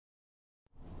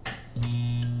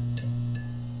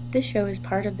This show is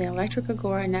part of the Electric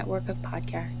Agora network of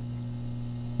podcasts.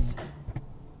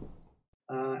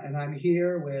 And I'm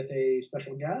here with a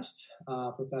special guest,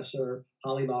 Professor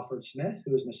Holly Lawford-Smith,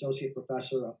 who is an associate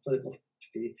professor of political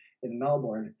philosophy in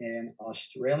Melbourne in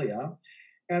Australia.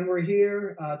 And we're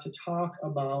here to talk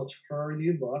about her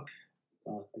new book.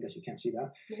 I guess you can't see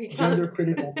that. Gender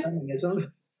Critical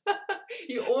Feminism.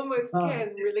 You almost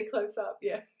can, really close up,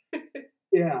 yeah.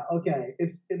 Yeah, okay.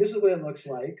 This is what it looks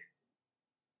like.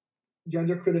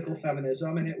 Gender Critical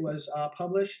Feminism, and it was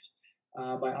published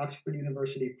by Oxford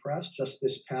University Press just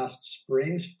this past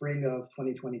spring of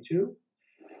 2022.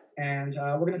 And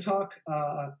we're going to talk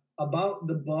about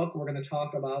the book. We're going to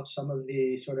talk about some of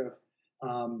the sort of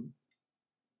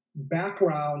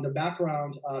background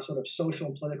sort of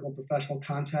social, political, and professional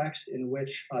context in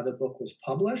which the book was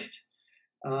published.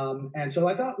 And so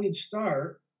I thought we'd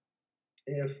start,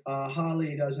 if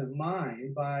Holly doesn't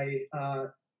mind, by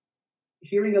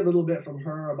hearing a little bit from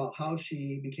her about how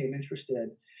she became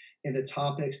interested in the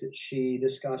topics that she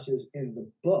discusses in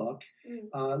the book.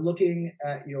 Looking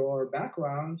at your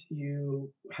background,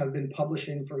 you have been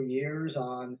publishing for years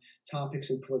on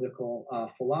topics in political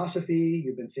philosophy.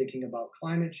 You've been thinking about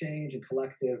climate change and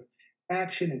collective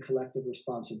action and collective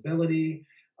responsibility.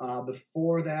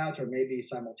 Before that, or maybe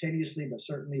simultaneously, but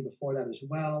certainly before that as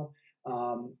well,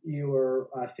 you were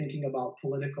thinking about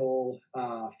political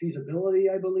feasibility,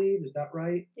 I believe. Is that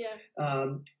right? Yeah.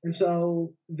 And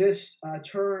so this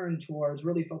turn towards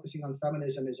really focusing on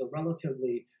feminism is a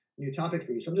relatively new topic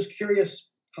for you. So I'm just curious,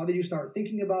 how did you start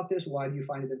thinking about this? Why do you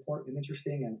find it important and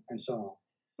interesting, and so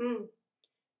on?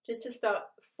 Just to start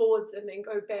forwards and then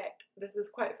go back, this is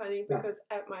quite funny because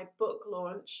at my book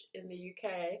launch in the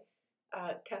UK,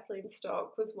 Kathleen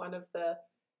Stock was one of the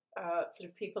sort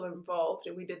of people involved,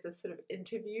 and we did this sort of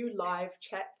interview live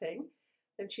chat thing,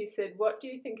 and she said, what do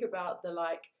you think about the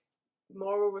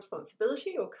moral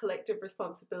responsibility or collective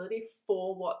responsibility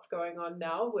for what's going on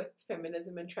now with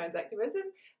feminism and trans activism?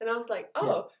 And I was like,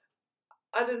 I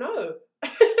don't know.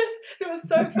 It was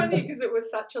so funny because it was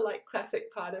such a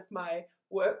classic part of my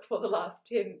work for the last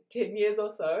 10 years or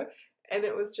so, and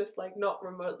it was just not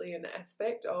remotely an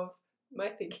aspect of my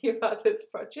thinking about this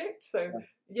project. So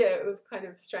it was kind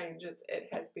of strange. It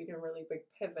has been a really big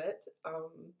pivot.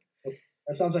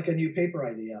 That sounds like a new paper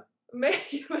idea.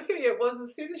 Maybe it was.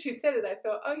 As soon as she said it, I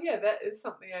thought, oh yeah, that is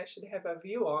something I should have a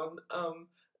view on.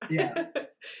 Yeah.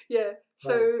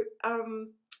 So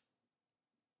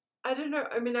I don't know.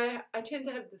 I mean, I tend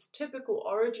to have this typical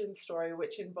origin story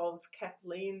which involves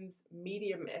Kathleen's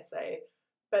Medium essay,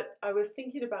 but I was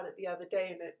thinking about it the other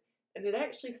day, and it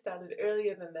actually started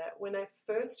earlier than that. When I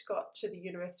first got to the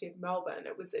University of Melbourne,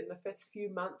 it was in the first few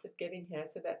months of getting here,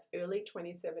 so that's early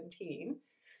 2017,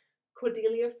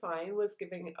 Cordelia Fine was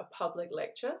giving a public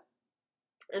lecture.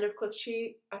 And of course,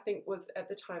 she, I think, was at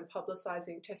the time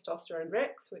publicizing Testosterone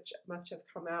Rex, which must have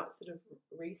come out sort of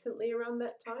recently around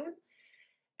that time.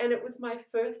 And it was my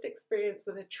first experience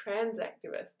with a trans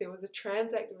activist. There was a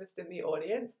trans activist in the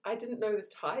audience. I didn't know the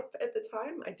type at the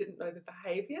time. I didn't know the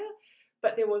behavior.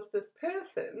 But there was this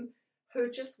person who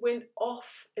just went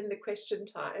off in the question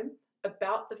time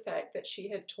about the fact that she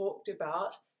had talked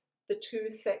about the two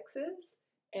sexes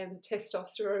and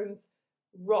testosterone's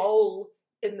role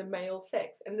in the male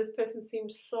sex. And this person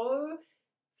seemed so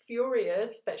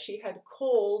furious that she had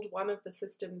called one of the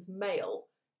systems male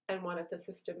and one of the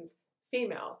systems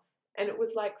female. And it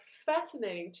was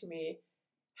fascinating to me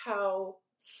how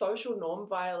social norm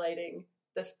violating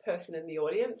this person in the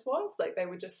audience was. They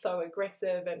were just so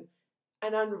aggressive and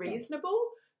unreasonable.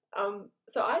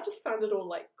 So I just found it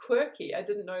all quirky. I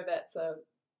didn't know that's a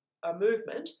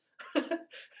movement.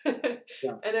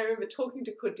 And I remember talking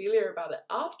to Cordelia about it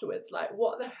afterwards,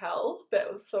 what the hell?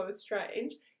 That was so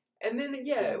strange. And then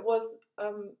it was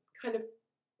kind of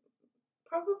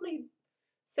probably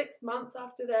 6 months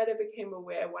after that, I became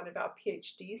aware one of our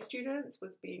PhD students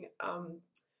was being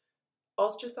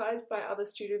ostracized by other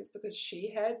students because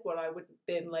she had what I would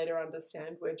then later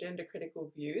understand were gender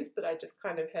critical views, but I just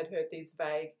kind of had heard these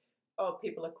vague,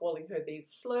 people are calling her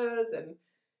these slurs and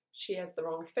she has the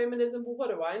wrong feminism. Well, what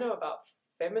do I know about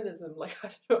feminism? I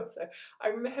don't know. So I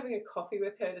remember having a coffee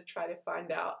with her to try to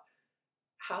find out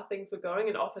how things were going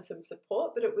and offer some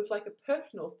support, but it was a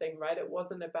personal thing, right? It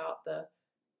wasn't about the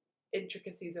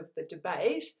intricacies of the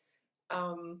debate.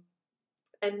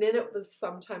 And then it was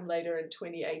sometime later in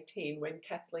 2018 when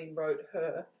Kathleen wrote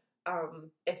her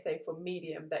essay for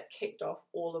Medium that kicked off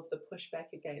all of the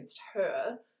pushback against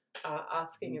her,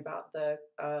 asking about the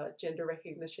Gender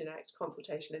Recognition Act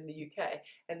consultation in the UK.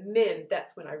 And then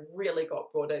that's when I really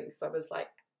got brought in, because I was like,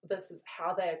 this is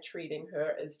how they're treating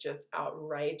her is just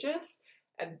outrageous.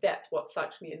 And that's what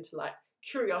sucked me into like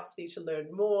curiosity to learn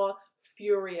more,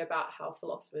 fury about how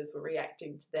philosophers were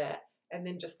reacting to that, and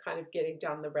then just kind of getting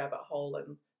down the rabbit hole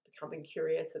and becoming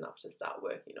curious enough to start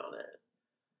working on it.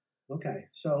 Okay,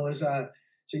 so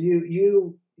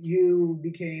you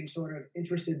became sort of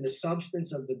interested in the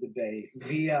substance of the debate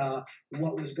via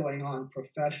what was going on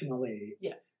professionally,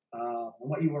 Yeah. And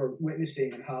what you were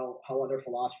witnessing, and how other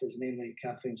philosophers, namely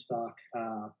Kathleen Stock,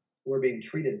 were being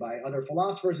treated by other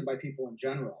philosophers and by people in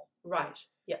general. Right.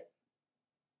 Yeah.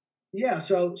 Yeah,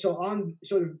 so on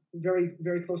sort of very,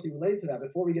 very closely related to that,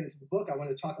 before we get into the book, I want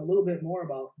to talk a little bit more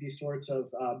about these sorts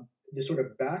of this sort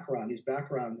of background,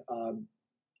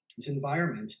 this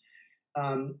environment.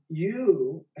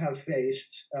 You have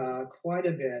faced quite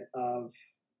a bit of,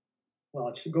 well,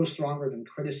 it goes stronger than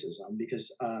criticism,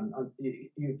 because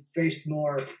you've faced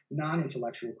more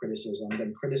non-intellectual criticism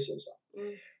than criticism.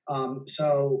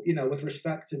 So, with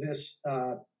respect to this,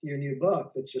 your new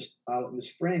book that's just out in the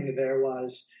spring, there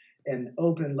was an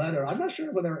open letter. I'm not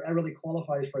sure whether it really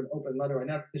qualifies for an open letter.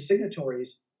 The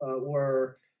signatories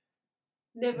were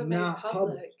never made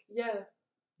public. Yeah.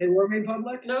 They were made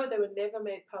public? No, they were never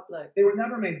made public. They were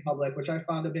never made public, which I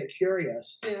found a bit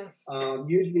curious. Yeah.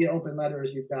 Usually open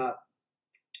letters, you've got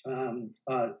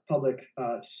public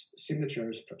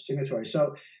signatories.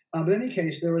 So, but in any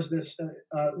case, there was this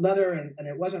letter, and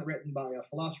it wasn't written by a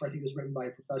philosopher. I think it was written by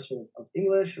a professor of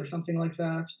English or something like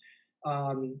that.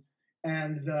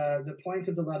 And the point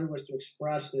of the letter was to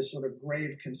express this sort of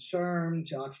grave concern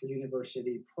to Oxford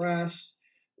University Press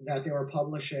that they were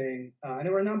publishing. And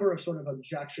there were a number of sort of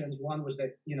objections. One was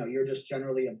that, you're just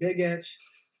generally a bigot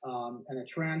and a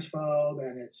transphobe,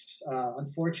 and it's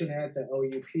unfortunate that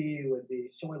OUP would be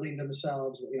soiling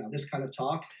themselves, this kind of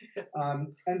talk.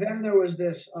 And then there was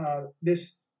this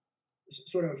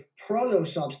sort of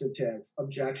proto-substantive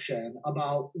objection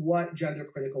about what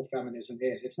gender-critical feminism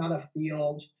is. It's not a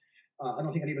field. I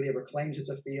don't think anybody ever claims it's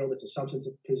a field. It's a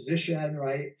substantive position,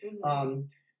 right? Mm-hmm.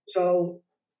 So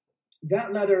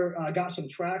that letter got some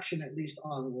traction, at least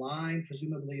online.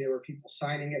 Presumably there were people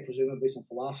signing it. Presumably some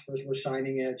philosophers were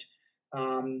signing it.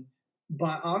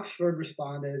 But Oxford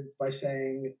responded by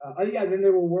saying, then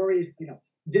there were worries,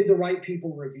 did the right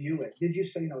people review it? Did you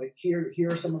say, here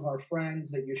are some of our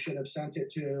friends that you should have sent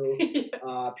it to?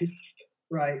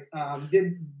 Right.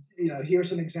 Here's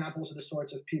some examples of the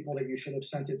sorts of people that you should have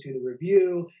sent it to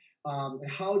review. And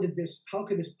how could this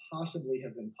possibly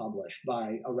have been published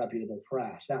by a reputable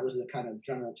press? That was the kind of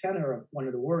general tenor of one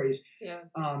of the worries. Yeah.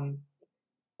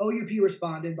 OUP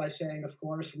responded by saying, of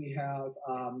course, we have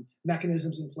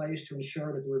mechanisms in place to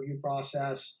ensure that the review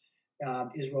process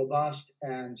is robust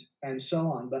and so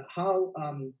on. But how,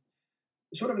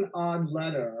 sort of an odd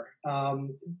letter.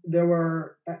 There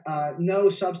were no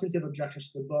substantive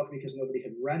objections to the book because nobody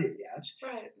had read it yet.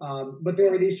 Right. But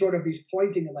there were these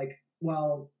pointing at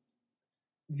well,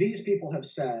 these people have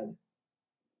said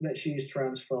that she's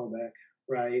transphobic,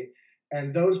 right?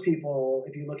 And those people,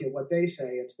 if you look at what they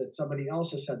say, it's that somebody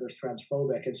else has said they're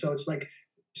transphobic. And so it's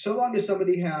so long as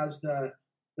somebody has the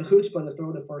chutzpah to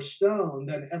throw the first stone,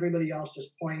 then everybody else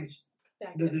just points.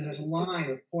 There's this line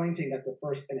of pointing at the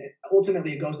first, and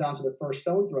ultimately it goes down to the first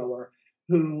stone thrower,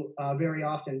 who very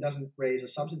often doesn't raise a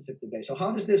substantive debate. So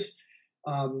how does this,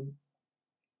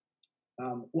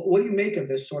 what do you make of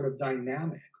this sort of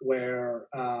dynamic where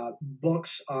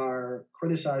books are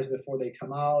criticized before they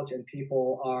come out, and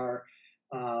people are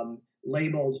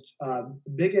labeled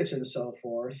bigots and so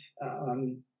forth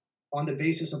on the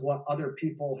basis of what other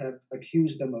people have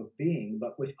accused them of being,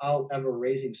 but without ever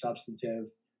raising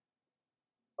substantive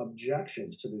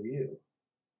objections to the view?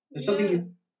 It's something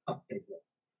you think with.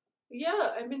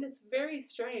 Yeah, I mean, it's very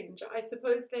strange. I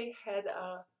suppose they had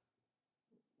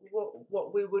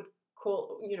what we would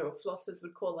call, philosophers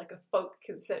would call like a folk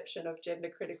conception of gender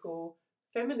critical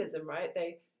feminism, right?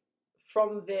 They,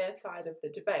 from their side of the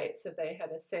debate, so they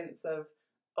had a sense of,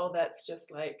 that's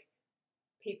just like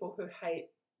people who hate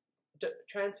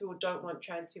trans people don't want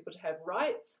trans people to have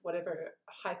rights, whatever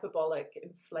hyperbolic,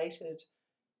 inflated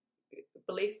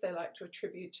beliefs they like to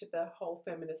attribute to the whole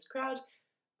feminist crowd.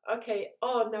 Okay,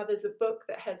 now there's a book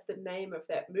that has the name of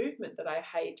that movement that I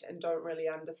hate and don't really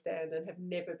understand and have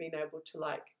never been able to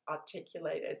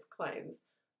articulate its claims.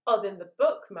 Then the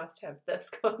book must have this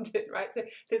content, right? So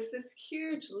there's this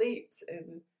huge leaps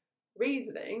in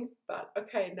reasoning, but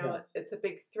okay, now it's a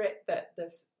big threat that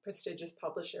this prestigious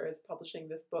publisher is publishing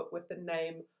this book with the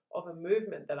name of a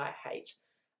movement that I hate.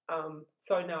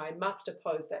 So now I must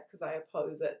oppose that because I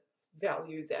oppose its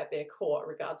values at their core,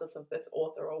 regardless of this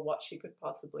author or what she could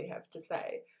possibly have to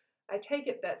say. I take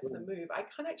it that's the move. I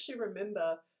can't actually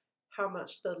remember how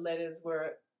much the letters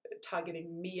were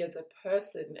targeting me as a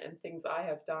person and things I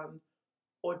have done,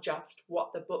 or just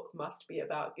what the book must be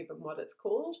about given what it's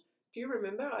called? Do you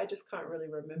remember? I just can't really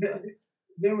remember.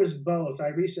 There was both. I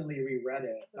recently reread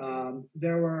it.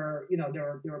 There were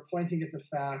pointing at the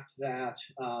fact that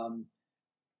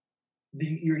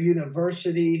your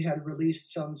university had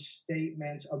released some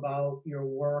statement about your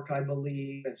work, I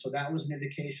believe, and so that was an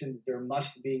indication that there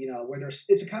must be,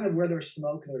 it's a kind of where there's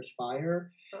smoke, there's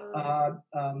fire,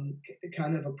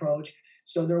 kind of approach.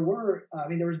 So there were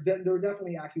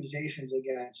definitely accusations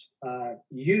against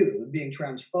you being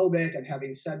transphobic and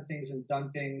having said things and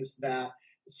done things that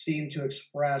seem to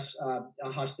express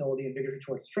a hostility and bigotry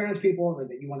towards trans people, that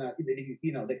you want to,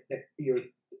 that you're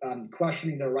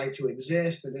questioning their right to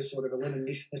exist, and this sort of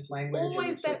eliminationist language.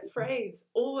 Always that phrase,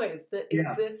 always that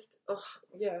exist. Oh,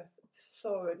 yeah, it's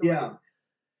so annoying.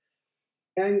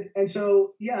 Yeah. And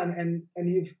so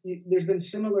there's been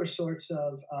similar sorts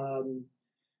of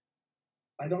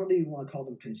I don't really want to call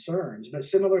them concerns, but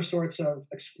similar sorts of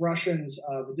expressions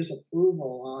of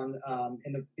disapproval on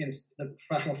in the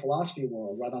professional philosophy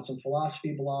world, right, on some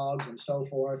philosophy blogs and so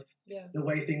forth. Yeah. The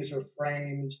way things are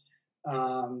framed,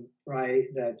 right,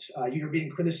 that you're being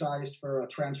criticized for a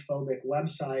transphobic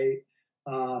website,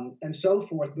 and so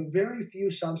forth, but very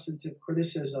few substantive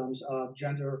criticisms of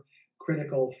gender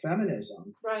critical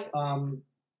feminism. Right.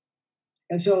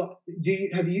 And so,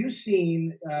 have you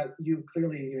seen? You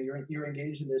clearly, you're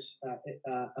engaged in this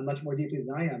much more deeply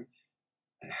than I am.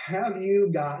 Have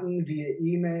you gotten via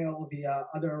email, via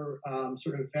other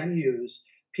sort of venues,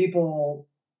 people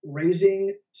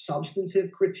raising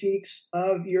substantive critiques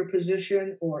of your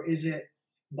position, or is it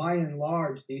by and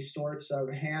large these sorts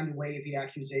of hand wavy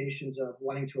accusations of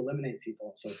wanting to eliminate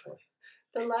people and so forth?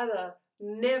 The latter.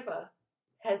 Never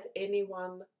has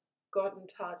anyone got in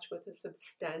touch with a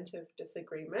substantive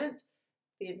disagreement.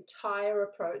 The entire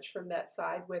approach from that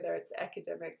side, whether it's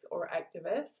academics or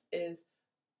activists, is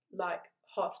like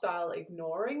hostile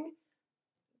ignoring,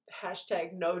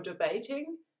 #no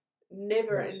debating,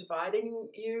 never inviting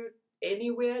you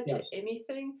anywhere to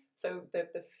anything. So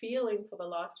the feeling for the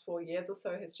last 4 years or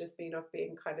so has just been of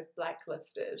being kind of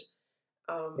blacklisted.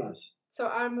 So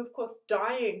I'm, of course,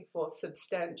 dying for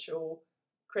substantial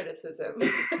criticism.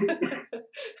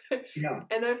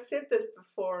 And I've said this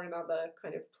before in other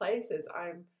kind of places.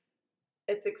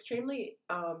 It's extremely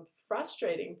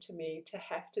frustrating to me to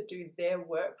have to do their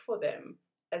work for them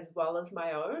as well as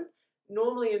my own.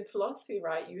 Normally in philosophy,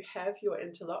 right, you have your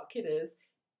interlocutors,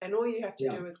 and all you have to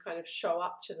do is kind of show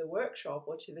up to the workshop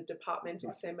or to the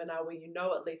departmental seminar where you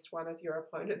know at least one of your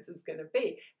opponents is going to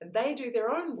be, and they do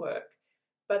their own work.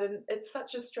 But it's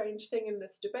such a strange thing in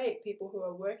this debate. People who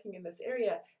are working in this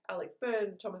area, Alex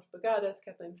Byrne, Thomas Bogardus,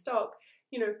 Kathleen Stock,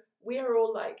 we are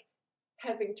all like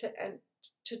having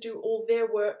to do all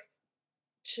their work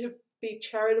to be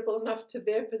charitable enough to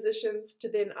their positions,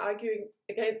 to then arguing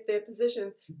against their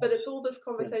positions. But it's all this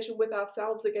conversation with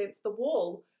ourselves against the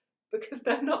wall because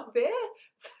they're not there.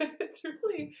 So it's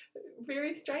really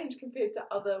very strange compared to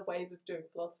other ways of doing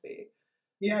philosophy.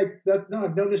 Yeah,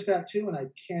 I've noticed that too, and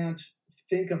I can't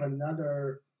think of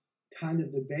another kind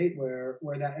of debate where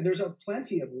that, and there's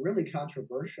plenty of really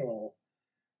controversial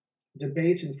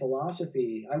debates in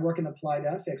philosophy. I work in applied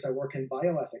ethics, I work in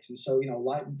bioethics, and so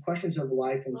questions of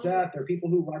life and death. There are people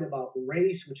who write about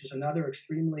race, which is another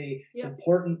extremely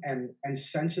important and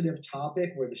sensitive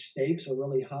topic where the stakes are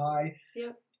really high.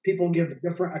 People give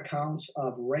different accounts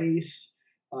of race,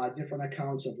 different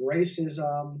accounts of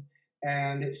racism.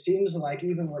 And it seems like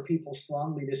even where people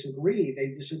strongly disagree,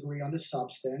 they disagree on the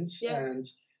substance. And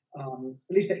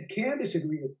at least they can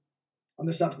disagree on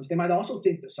the substance. They might also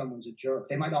think that someone's a jerk.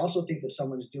 They might also think that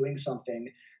someone's doing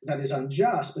something that is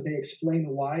unjust, but they explain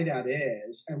why that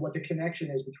is and what the connection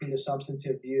is between the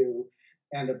substantive view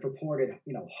and the purported,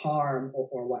 harm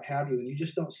or what have you. And you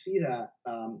just don't see that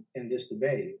in this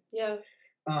debate.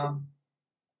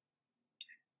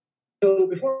 So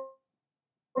before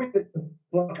we get the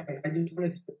book, I just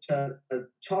wanted to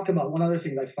talk about one other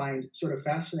thing that I find sort of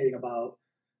fascinating about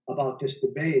this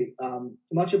debate,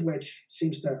 much of which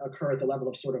seems to occur at the level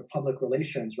of sort of public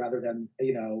relations rather than,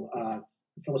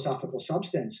 philosophical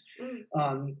substance.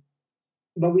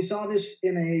 But we saw this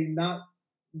in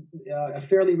a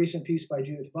fairly recent piece by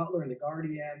Judith Butler in The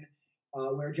Guardian,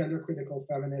 where gender critical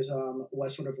feminism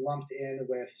was sort of lumped in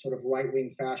with sort of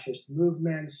right-wing fascist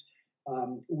movements.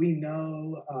 We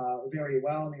know very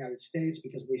well in the United States,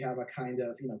 because we have a kind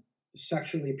of,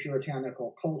 sexually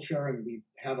puritanical culture, and we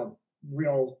have a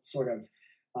real sort of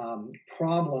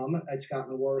problem. It's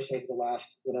gotten worse over the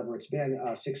last, whatever it's been,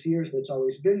 6 years, but it's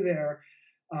always been there,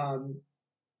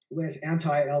 with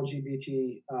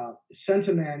anti-LGBT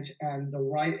sentiment, and the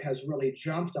right has really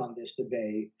jumped on this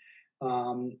debate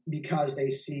because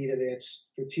they see that it's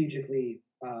strategically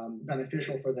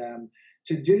beneficial for them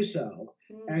to do so.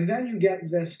 And then you get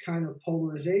this kind of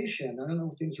polarization. I don't know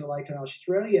what things are like in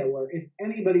Australia, where if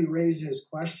anybody raises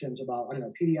questions about, I don't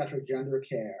know, pediatric gender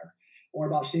care or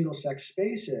about single-sex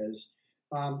spaces,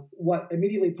 what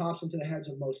immediately pops into the heads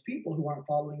of most people who aren't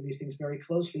following these things very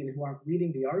closely and who aren't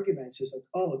reading the arguments is like,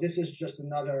 oh, this is just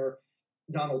another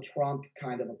Donald Trump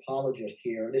kind of apologist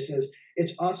here.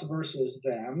 It's us versus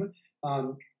them.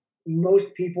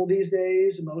 Most people these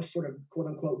days, most sort of quote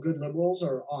unquote good liberals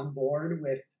are on board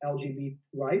with LGBT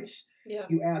rights. Yeah.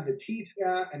 You add the T to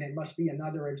that, and it must be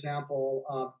another example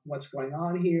of what's going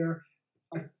on here.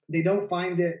 They don't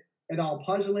find it at all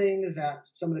puzzling that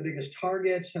some of the biggest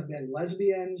targets have been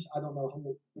lesbians. I don't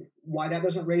know why that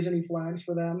doesn't raise any flags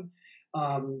for them.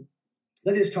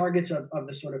 That is targets of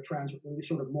the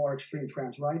sort of more extreme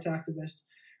trans rights activists.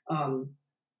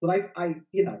 But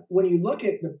when you look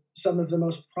at some of the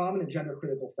most prominent gender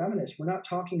critical feminists, we're not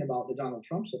talking about the Donald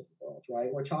Trumps of the world, right?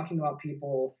 We're talking about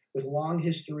people with long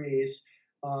histories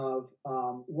of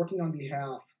working on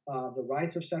behalf of the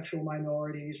rights of sexual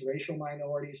minorities, racial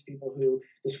minorities, people who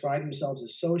describe themselves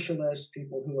as socialists,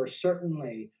 people who are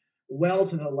certainly well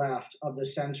to the left of the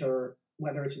center,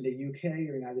 whether it's in the UK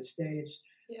or United States.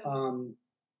 Yeah.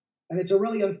 And it's a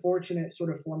really unfortunate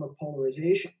sort of form of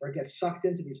polarization where it gets sucked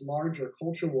into these larger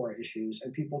culture war issues,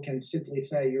 and people can simply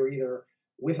say you're either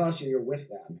with us or you're with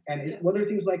them. And what are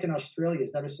things like in Australia?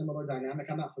 Is that a similar dynamic?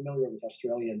 I'm not familiar with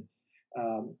Australian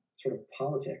sort of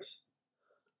politics.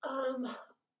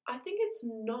 I think it's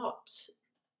not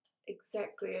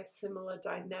exactly a similar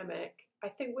dynamic. I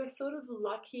think we're sort of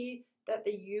lucky that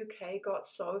the UK got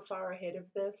so far ahead of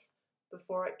this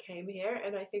before it came here,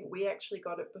 and I think we actually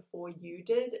got it before you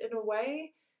did in a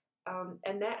way,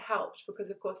 and that helped because,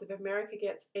 of course, if America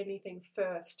gets anything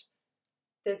first,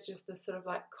 there's just this sort of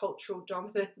like cultural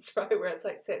dominance, right, where it's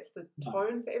like sets the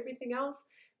tone for everything else.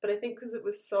 But I think because it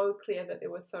was so clear that there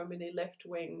were so many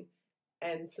left-wing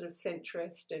and sort of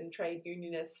centrist and trade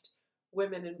unionist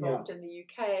women involved in the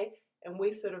UK, and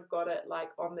we sort of got it like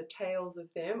on the tails of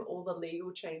them. All the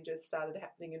legal changes started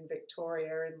happening in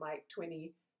Victoria in like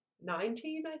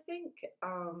 2019, I think.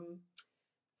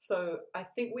 So I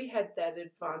think we had that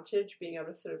advantage, being able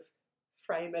to sort of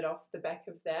frame it off the back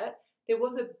of that. There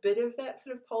was a bit of that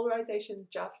sort of polarization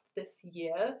just this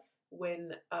year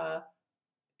when a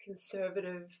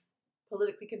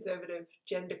politically conservative,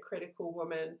 gender critical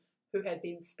woman who had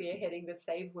been spearheading the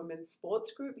Save Women's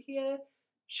sports group here,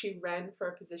 she ran for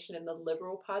a position in the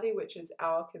Liberal Party, which is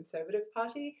our Conservative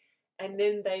Party, and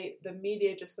then the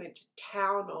media just went to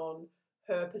town on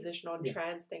her position on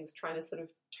trans things, trying to sort of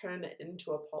turn it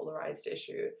into a polarized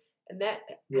issue. And that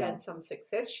had some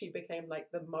success. She became like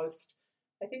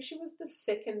I think she was the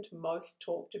second most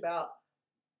talked about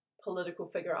political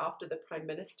figure after the Prime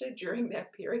Minister during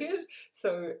that period.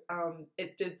 So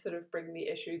it did sort of bring the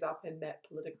issues up in that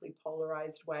politically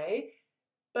polarized way.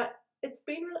 But it's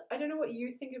been, I don't know what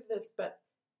you think of this, but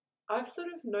I've sort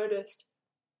of noticed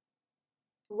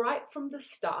right from the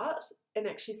start, and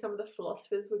actually some of the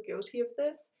philosophers were guilty of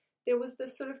this, there was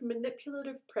this sort of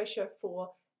manipulative pressure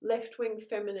for left-wing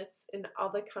feminists in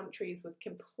other countries with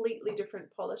completely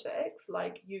different politics,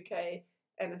 like UK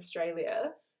and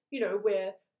Australia,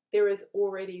 where there is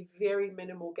already very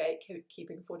minimal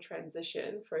gatekeeping for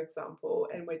transition, for example,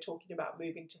 and we're talking about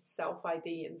moving to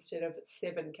self-ID instead of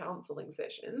 7 counselling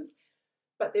sessions.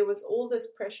 But there was all this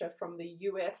pressure from the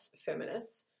US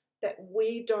feminists that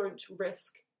we don't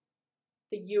risk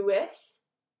the US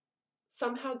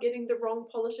somehow getting the wrong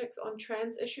politics on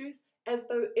trans issues, as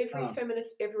though every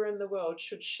feminist ever in the world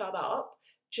should shut up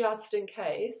just in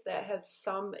case that has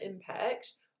some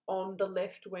impact on the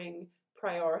left-wing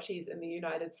priorities in the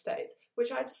United States,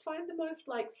 which I just find the most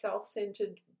like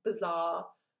self-centered, bizarre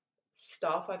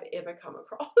stuff I've ever come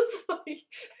across. Like,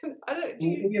 I don't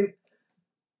do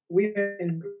we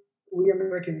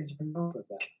Americans are known for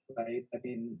that, right? I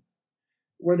mean,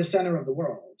 we're the center of the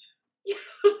world. Yeah,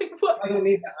 like what? I don't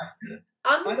mean that.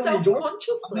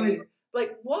 Unselfconsciously.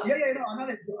 Like what? Yeah. No,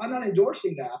 I'm not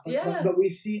endorsing that. But we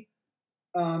see.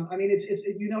 I mean, it's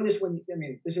you notice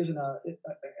this isn't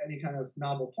any kind of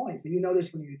novel point, but you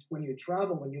notice when you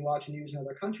travel, when you watch news in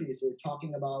other countries, they're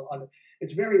talking about other.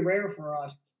 It's very rare for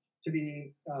us to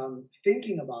be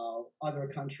thinking about other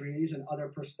countries and other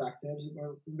perspectives.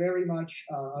 We're very much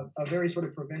a very sort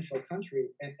of provincial country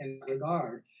in that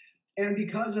regard. And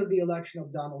because of the election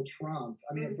of Donald Trump,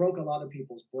 I mean, it broke a lot of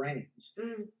people's brains.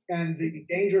 And the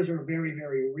dangers are very,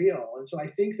 very real. And so I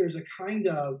think there's a kind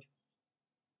of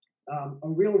a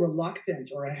real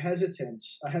reluctance or a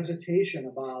hesitation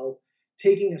about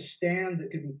taking a stand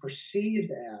that could be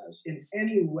perceived as in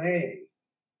any way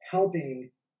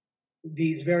helping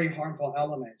these very harmful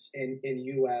elements in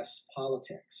U.S.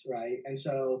 politics, right? And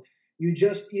so you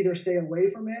just either stay away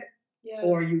from it, Yeah.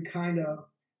 or you kind of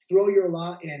throw your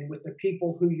lot in with the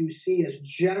people who you see as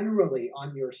generally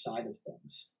on your side of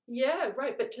things. Yeah,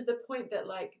 right. But to the point that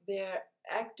like they're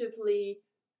actively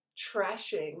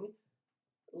trashing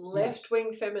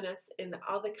left-wing feminists in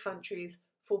other countries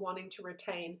for wanting to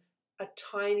retain a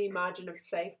tiny margin of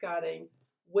safeguarding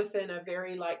within a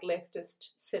very like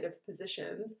leftist set of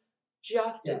positions,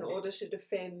 just in order to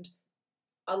defend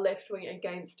a left wing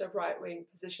against a right wing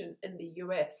position in the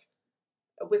US,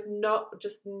 with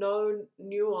no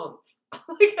nuance.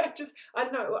 Like I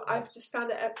don't know. I've just found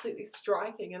it absolutely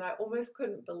striking, and I almost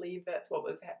couldn't believe that's what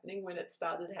was happening when it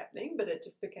started happening. But it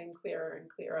just became clearer and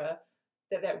clearer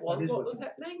that was what was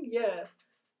happening. Yeah.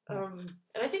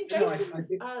 And I think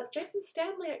Jason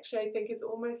Stanley actually, I think, has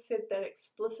almost said that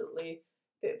explicitly.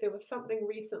 That there was something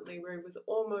recently where he was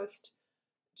almost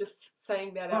just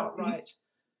saying that outright.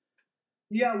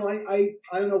 Yeah, well, I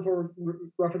don't know if we're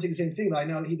referencing the same thing, but I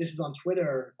know this was on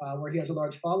Twitter where he has a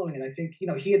large following, and I think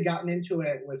he had gotten into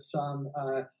it with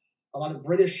a lot of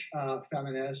British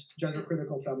feminists, gender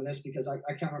critical feminists, because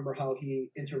I can't remember how he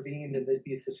intervened in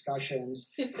these discussions.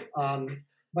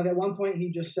 But at one point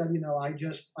he just said, I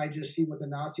just see what the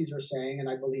Nazis are saying, and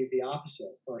I believe the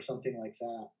opposite, or something like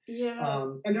that. Yeah.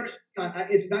 And there's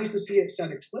it's nice to see it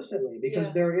said explicitly,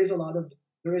 because there is a lot of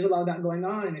that going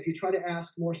on. And if you try to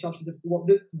ask more substantive, well,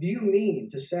 do you mean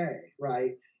to say,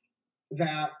 right,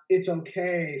 that it's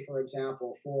okay, for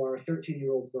example, for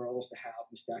 13-year-old girls to have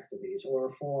mastectomies,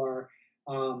 or for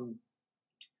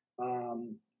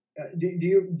do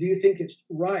you think it's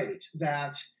right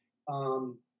that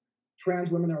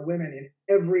trans women are women in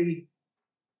every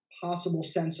possible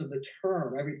sense of the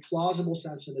term, every plausible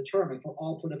sense of the term, and for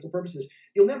all political purposes?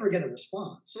 You'll never get a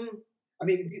response. I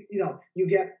mean, you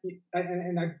get,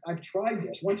 and I've tried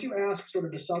this. Once you ask sort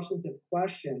of the substantive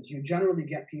questions, you generally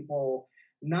get people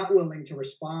not willing to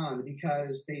respond,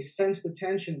 because they sense the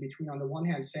tension between, on the one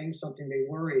hand, saying something they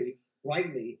worry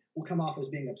rightly will come off as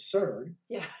being absurd,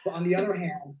 but on the other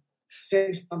hand,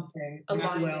 saying something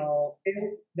that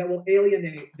will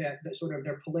alienate that sort of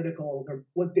their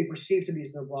what they perceive to be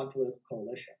their broad political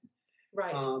coalition.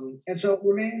 Right. And so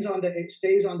it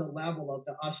stays on the level of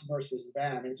the us versus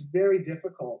them. And it's very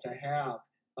difficult to have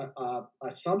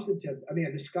a substantive,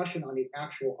 a discussion on the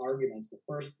actual arguments, the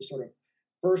sort of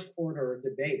first order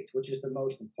debate, which is the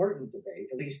most important debate,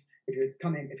 at least if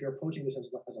you're approaching this as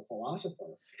a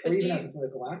philosopher, or even as a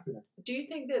political activist. Do you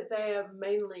think that they are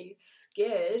mainly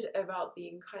scared about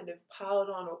being kind of piled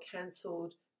on or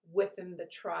cancelled within the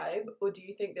tribe, or do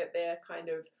you think that they're kind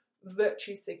of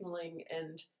virtue signaling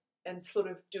and sort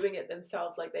of doing it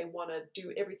themselves, like they want to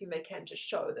do everything they can to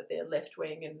show that they're left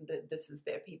wing and that this is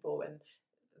their people and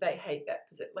they hate that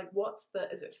position? Like,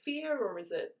 is it fear, or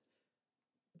is it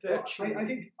virtue? Well,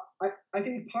 I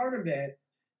think part of it,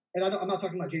 and I'm not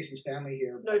talking about Jason Stanley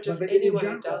here. No, just anyone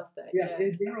who does that. Yeah,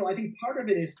 in general, I think part of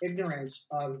it is ignorance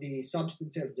of the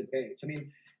substantive debates. I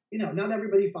mean, not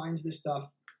everybody finds this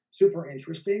stuff super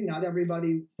interesting. Not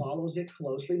everybody follows it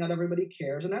closely. Not everybody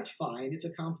cares, and that's fine. It's a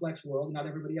complex world. Not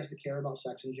everybody has to care about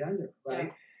sex and gender, right?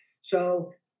 Yeah.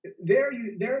 So there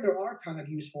are kind of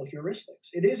useful heuristics.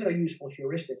 It is a useful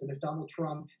heuristic, and if Donald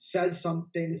Trump says some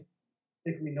things,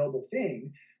 particularly noble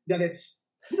thing, then it's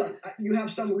you have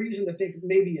some reason to think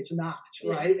maybe it's not,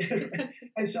 right?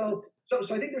 And so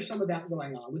I think there's some of that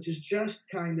going on, which is just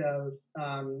kind of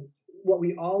what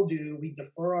we all do. We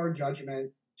defer our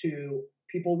judgment to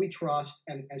people we trust,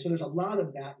 and so there's a lot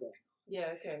of that going on.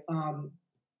 Yeah, okay.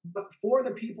 But for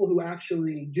the people who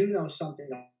actually do know something,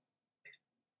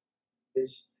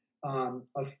 is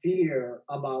a fear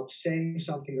about saying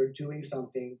something or doing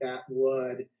something that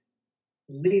would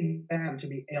lead them to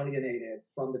be alienated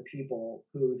from the people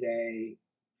who they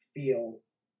feel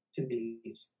to be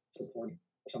supporting,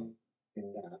 something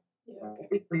like that. Yeah,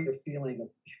 okay. The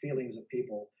feelings of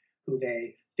people who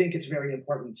they think it's very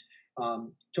important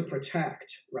to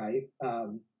protect, right?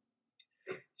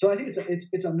 So I think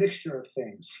it's a mixture of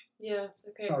things. Yeah.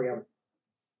 Okay. Sorry,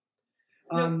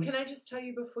 can I just tell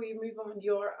you before you move on,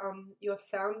 your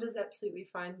sound is absolutely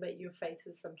fine, but your face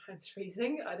is sometimes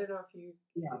freezing. I don't know if you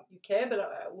care, but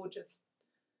I will just.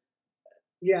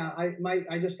 Yeah,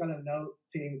 I just got a note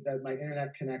saying that my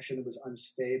internet connection was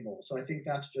unstable, so I think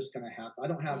that's just going to happen. I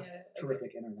don't have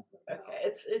terrific internet right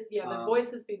now. The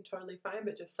voice has been totally fine,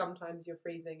 but just sometimes you're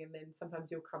freezing, and then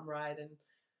sometimes you'll come right, and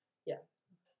yeah.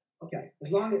 Okay.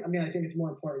 As long as, I mean, I think it's more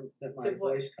important that my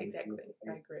voice comes exactly.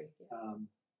 through. I agree. Yeah.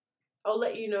 I'll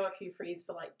let you know if you freeze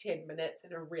for like 10 minutes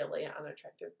in a really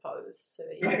unattractive pose so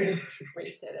that you can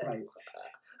reset it. Right.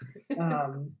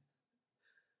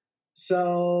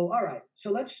 So, all right.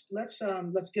 So let's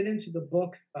get into the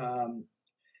book.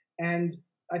 And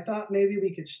I thought maybe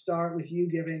we could start with you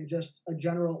giving just a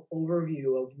general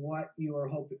overview of what you are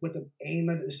hoping, what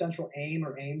the central aim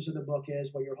or aims of the book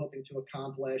is, what you're hoping to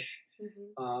accomplish,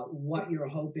 what you're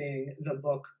hoping the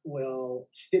book will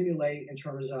stimulate in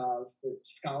terms of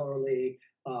scholarly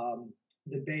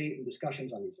debate and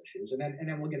discussions on these issues, and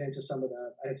then we'll get into some of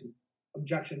the. I had some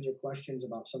objections or questions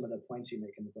about some of the points you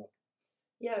make in the book.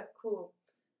 Yeah, cool.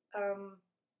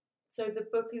 So the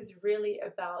book is really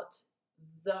about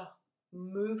the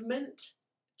movement,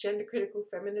 gender critical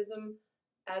feminism,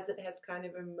 as it has kind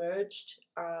of emerged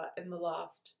in the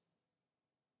last,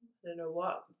 I don't know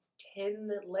what,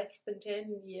 less than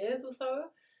 10 years or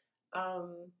so,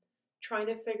 trying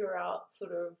to figure out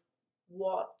sort of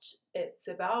what it's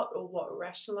about or what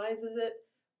rationalizes it.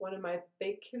 One of my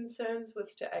big concerns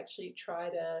was to actually try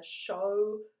to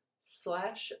show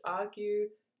 / argue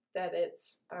that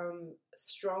it's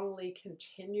strongly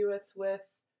continuous with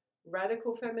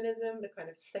radical feminism, the kind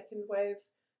of second wave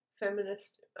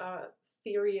feminist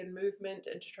theory and movement,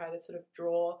 and to try to sort of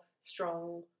draw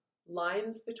strong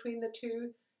lines between the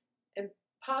two. And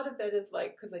part of that is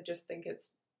like, because I just think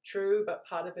it's true, but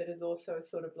part of it is also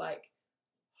sort of like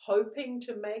hoping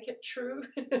to make it true.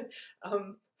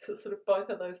 So sort of both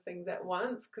of those things at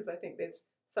once, because I think there's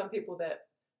some people that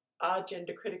are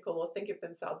gender critical or think of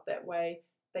themselves that way.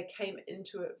 They came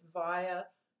into it via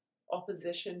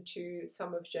opposition to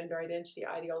some of gender identity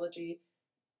ideology.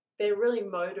 They're really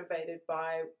motivated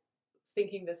by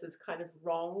thinking this is kind of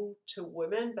wrong to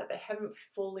women, but they haven't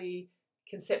fully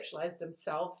conceptualized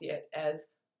themselves yet as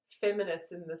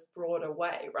feminists in this broader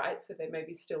way, right? So they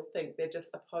maybe still think they're just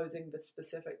opposing this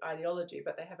specific ideology,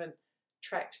 but they haven't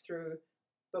tracked through,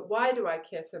 but why do I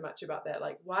care so much about that?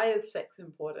 Like, why is sex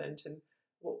important? And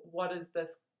what is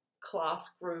this class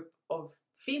group of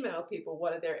female people?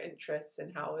 What are their interests,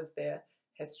 and how is their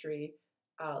history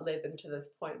led them to this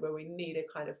point where we need a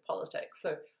kind of politics?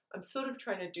 So I'm sort of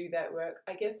trying to do that work.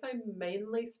 I guess I'm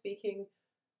mainly speaking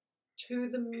to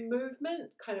the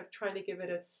movement, kind of trying to give it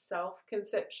a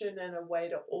self-conception and a way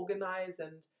to organize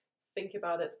and think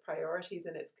about its priorities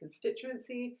and its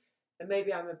constituency. And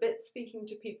maybe I'm a bit speaking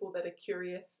to people that are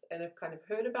curious and have kind of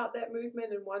heard about that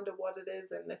movement and wonder what it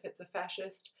is and if it's a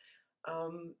fascist.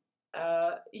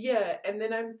 And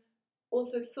then I'm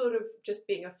also sort of just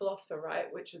being a philosopher,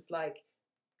 right? Which is like,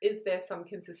 is there some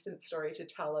consistent story to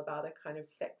tell about a kind of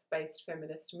sex-based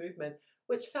feminist movement?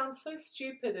 Which sounds so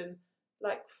stupid, and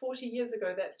like 40 years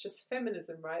ago, that's just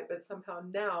feminism, right? But somehow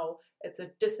now it's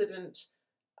a dissident,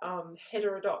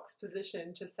 heterodox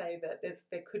position to say that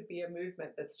there could be a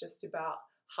movement that's just about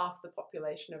half the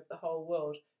population of the whole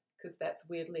world, because that's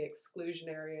weirdly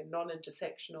exclusionary and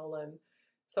non-intersectional. And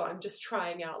so I'm just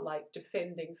trying out like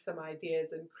defending some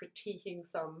ideas and critiquing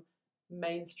some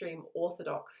mainstream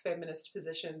orthodox feminist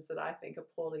positions that I think are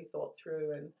poorly thought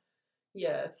through. And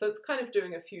yeah, so it's kind of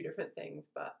doing a few different things,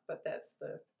 but that's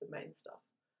the main stuff.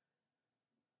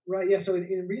 Right. Yeah. So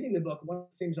in reading the book, one of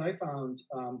the things I found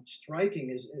striking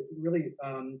is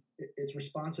it's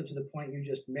responsive to the point you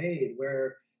just made,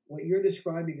 where what you're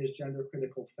describing as gender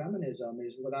critical feminism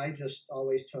is what I just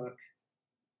always took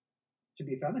to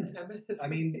be feminist. I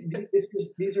mean,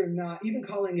 these are not, even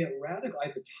calling it radical.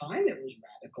 At the time, it was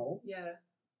radical. Yeah.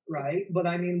 Right. But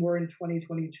I mean, we're in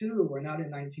 2022. We're not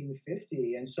in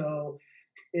 1950, and so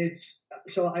it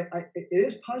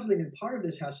is puzzling, and part of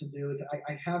this has to do with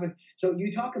I haven't. So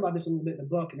you talk about this a little bit in the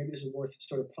book, and maybe this is worth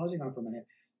sort of pausing on for a minute,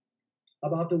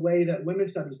 about the way that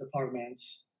women's studies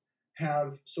departments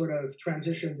have sort of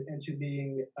transitioned into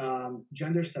being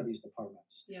gender studies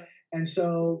departments. Yeah. And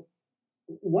so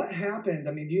what happened?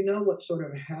 I mean, do you know what sort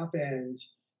of happened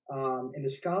in the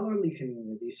scholarly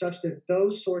community, such that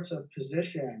those sorts of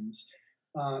positions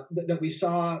that we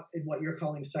saw in what you're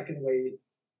calling second wave,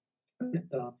 they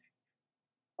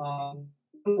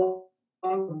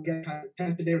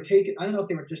were taken. I don't know if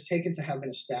they were just taken to have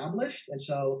been established, and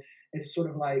so it's sort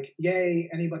of like, yay,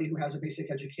 anybody who has a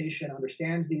basic education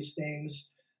understands these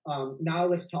things. Now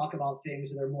let's talk about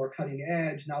things that are more cutting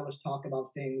edge. Now let's talk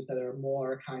about things that are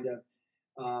more kind of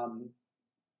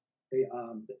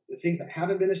the things that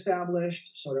haven't been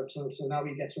established. So now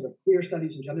we get sort of queer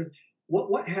studies and gender.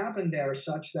 What happened there,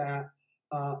 such that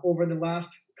over the last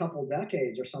couple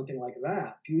decades or something like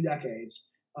that, few decades,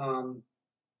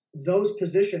 those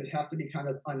positions have to be kind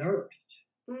of unearthed.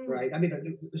 Mm. right? I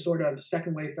mean, the sort of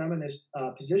second wave feminist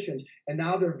positions, and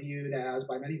now they're viewed as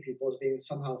by many people as being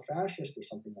somehow fascist or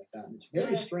something like that. And it's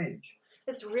very Yeah, strange.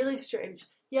 it's really strange.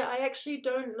 Yeah, I actually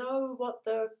don't know what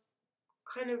the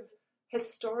kind of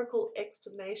historical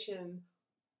explanation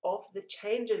of the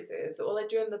changes is. All I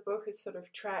do in the book is sort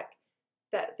of track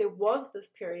that there was this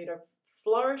period of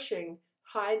flourishing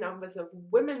high numbers of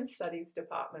women's studies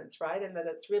departments, right? And that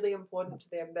it's really important to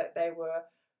them that they were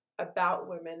about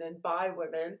women and by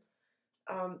women.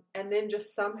 And then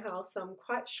just somehow, some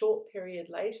quite short period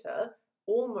later,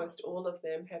 almost all of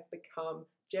them have become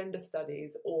gender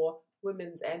studies or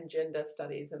women's and gender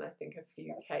studies in I think a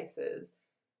few cases.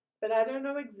 But I don't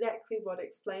know exactly what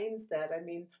explains that. I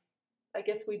mean, I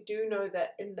guess we do know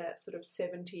that in that sort of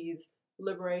 70s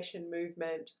liberation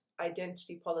movement,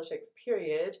 identity politics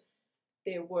period,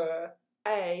 there were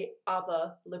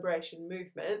other liberation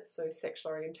movements, so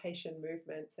sexual orientation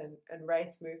movements and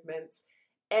race movements.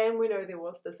 And we know there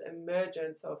was this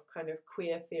emergence of kind of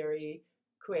queer theory,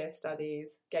 queer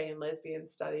studies, gay and lesbian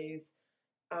studies.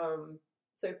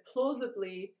 So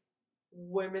plausibly,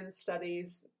 women's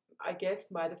studies, I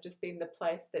guess, might have just been the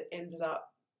place that ended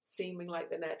up seeming like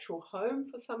the natural home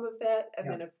for some of that. And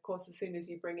Yeah. then, of course, as soon as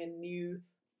you bring in new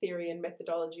theory and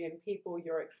methodology and people,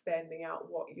 you're expanding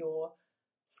out what your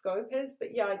scope is.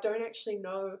 But yeah, I don't actually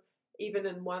know, even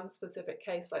in one specific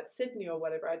case like Sydney or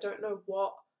whatever, I don't know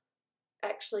what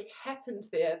actually happened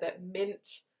there that meant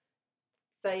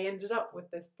they ended up with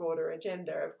this broader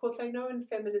agenda. Of course, I know in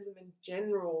feminism in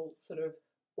general, sort of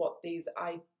what these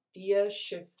idea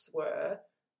shifts were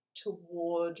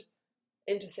toward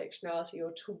intersectionality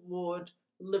or toward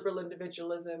liberal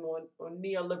individualism or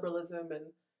neoliberalism.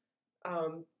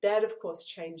 And that, of course,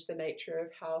 changed the nature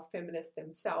of how feminists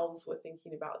themselves were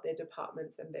thinking about their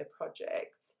departments and their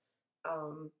projects.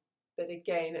 But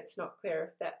again, it's not clear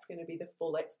if that's going to be the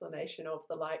full explanation of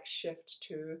the like shift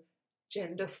to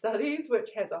gender studies, which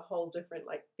has a whole different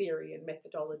like theory and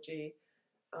methodology.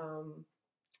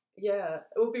 Yeah,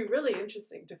 it would be really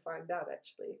interesting to find out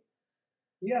actually.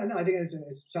 Yeah, no, I think it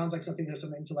sounds like something that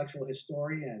some intellectual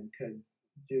historian could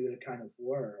do the kind of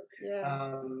work.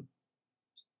 Yeah.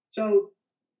 So,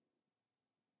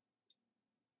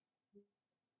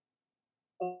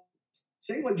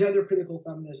 say what gender critical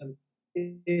feminism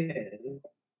is.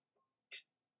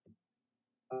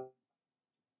 Uh,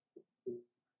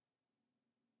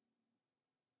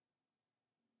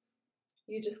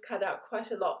 You just cut out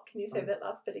quite a lot. Can you say that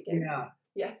last bit again? yeah,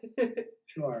 Yeah.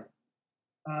 sure.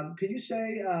 Could you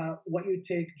say what you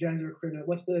take gender critical?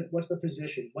 What's the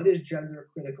position? What is gender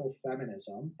critical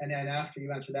feminism? And then after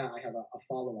you answer that, I have a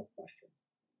follow up question.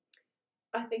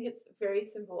 I think it's very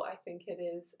simple. I think it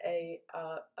is a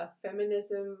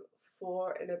feminism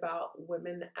for and about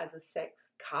women as a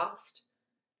sex caste.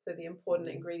 So the important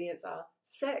ingredients are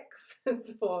sex.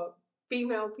 It's for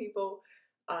female people,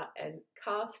 and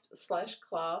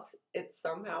caste/class. It's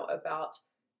somehow about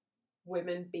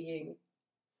women being,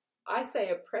 I say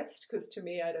oppressed because to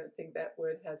me, I don't think that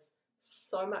word has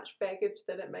so much baggage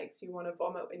that it makes you want to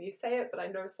vomit when you say it. But I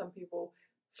know some people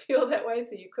feel that way.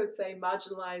 So you could say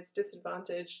marginalized,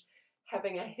 disadvantaged,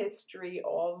 having a history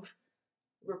of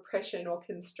repression or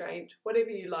constraint,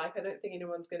 whatever you like. I don't think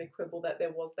anyone's going to quibble that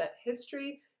there was that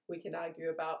history. We can argue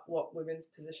about what women's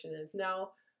position is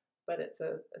now, but it's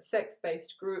a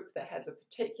sex-based group that has a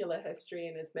particular history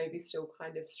and is maybe still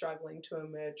kind of struggling to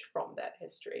emerge from that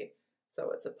history.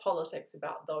 So it's a politics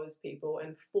about those people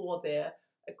and for their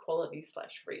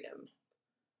equality/freedom.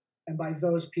 And by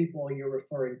those people, you're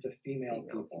referring to female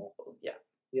people. Yeah.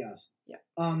 Yes. Yeah.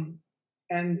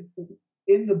 And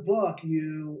in the book,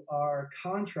 you are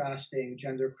contrasting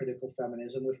gender critical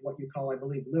feminism with what you call, I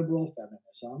believe, liberal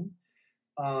feminism.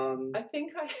 I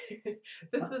think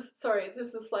it's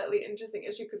just a slightly interesting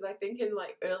issue because I think in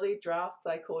like early drafts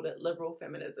I called it liberal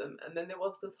feminism, and then there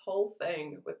was this whole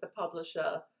thing with the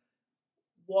publisher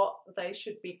what they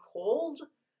should be called,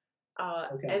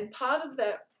 and part of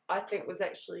that I think was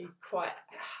actually quite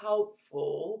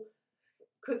helpful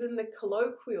because in the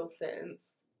colloquial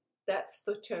sense that's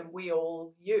the term we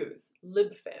all use,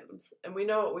 libfems, and we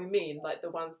know what we mean, like the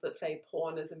ones that say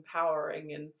porn is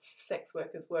empowering and sex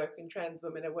workers work and trans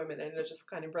women are women and are just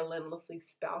kind of relentlessly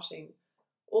spouting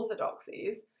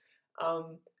orthodoxies.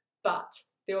 But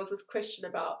there was this question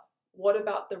about what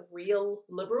about the real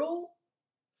liberal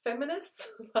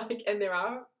feminists? Like, and there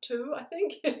are two, I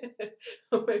think,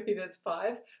 or maybe there's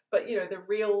five, but you know, the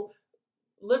real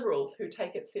liberals who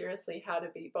take it seriously how to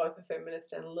be both a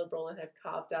feminist and a liberal and have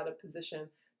carved out a position.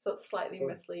 So it's slightly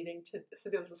misleading to, so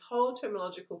there was this whole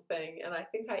terminological thing, and I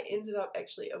think I ended up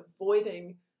actually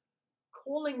avoiding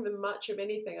calling them much of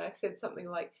anything. I said something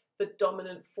like the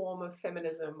dominant form of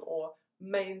feminism or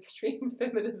mainstream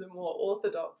feminism or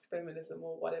orthodox feminism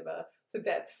or whatever. So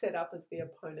that's set up as the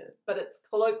opponent. But it's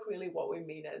colloquially what we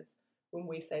mean as when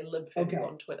we say libfems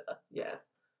on Twitter. Yeah.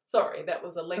 Sorry, that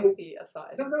was a lengthy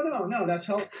aside. No, that's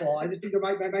helpful. I just think there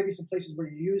might be some places where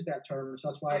you use that term, so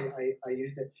that's why I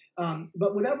used it.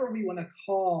 But whatever we want to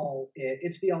call it,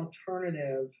 it's the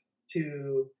alternative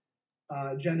to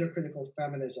gender critical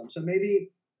feminism. So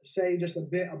maybe say just a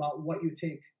bit about what you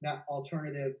take that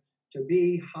alternative to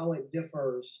be, how it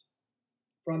differs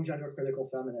from gender critical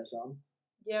feminism.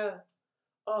 Yeah.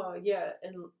 Oh, yeah,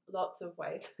 in lots of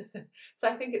ways. So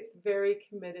I think it's very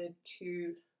committed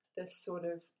to this sort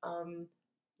of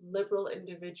liberal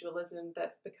individualism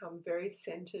that's become very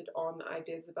centered on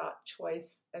ideas about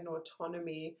choice and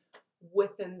autonomy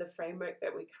within the framework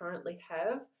that we currently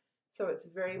have. So it's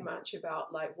very much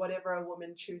about like whatever a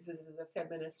woman chooses is a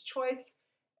feminist choice,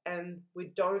 and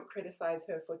we don't criticize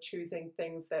her for choosing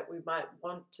things that we might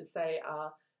want to say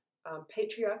are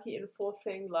patriarchy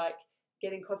enforcing, like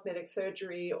getting cosmetic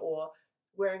surgery or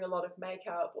wearing a lot of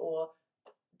makeup or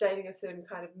dating a certain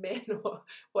kind of men or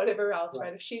whatever else,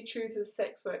 right? If she chooses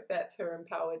sex work, that's her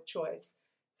empowered choice.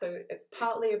 So it's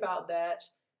partly about that.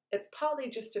 It's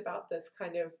partly just about this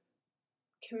kind of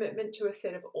commitment to a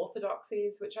set of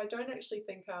orthodoxies, which I don't actually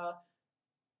think are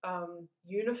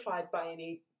unified by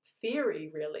any theory,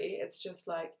 really. It's just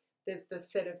like there's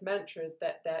this set of mantras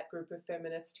that that group of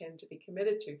feminists tend to be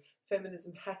committed to.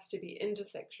 Feminism has to be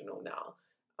intersectional now.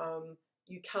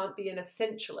 You can't be an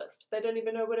essentialist. They don't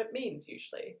even know what it means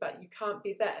usually, but you can't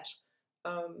be that.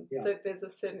 So there's a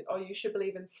certain, you should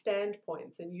believe in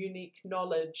standpoints and unique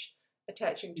knowledge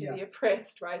attaching to the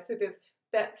oppressed, right? So there's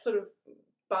that sort of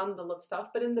bundle of stuff.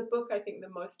 But in the book, I think the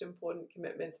most important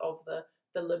commitments of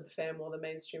the lib fem or the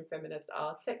mainstream feminist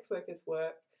are sex workers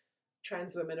work,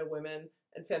 trans women are women,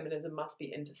 and feminism must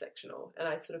be intersectional. And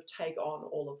I sort of take on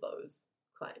all of those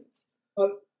claims.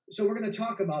 So we're going to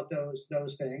talk about those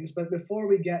things, but before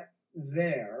we get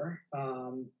there,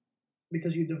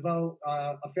 because you devote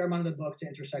a fair amount of the book to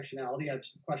intersectionality, I have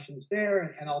some questions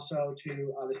there, and also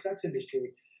to the sex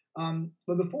industry.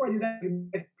 But before I do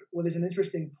that, what is an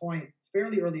interesting point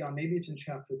fairly early on, maybe it's in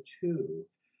chapter 2,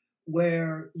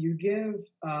 where you give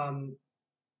an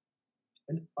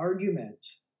argument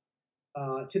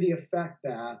to the effect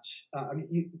that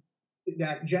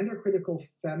that gender critical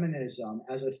feminism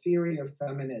as a theory of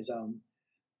feminism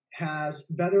has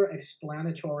better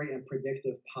explanatory and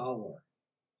predictive power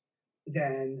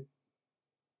than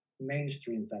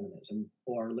mainstream feminism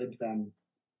or lib fem,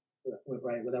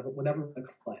 right? Whatever we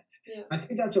call it. Yeah. I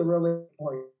think that's a really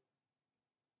important.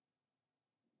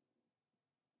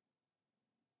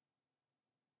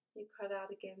 You cut out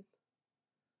again.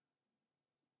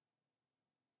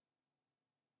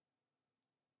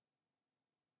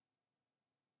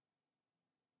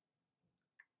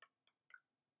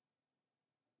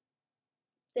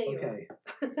 There you are.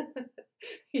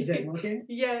 Is that working?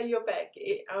 Yeah, you're back.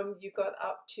 You got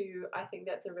up to, I think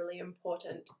that's a really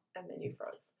important, and then you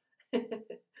froze.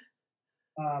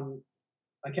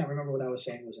 I can't remember what I was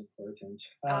saying was important.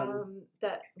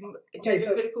 That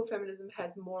gender critical feminism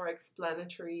has more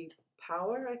explanatory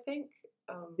power, I think.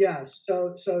 Yes.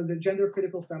 So the gender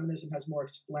critical feminism has more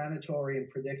explanatory and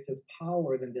predictive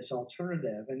power than this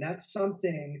alternative, and that's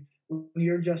something when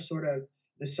you're just sort of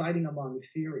deciding among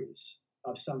theories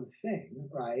of something,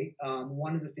 right?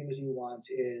 One of the things you want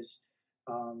is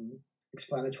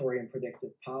explanatory and predictive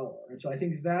power, and so I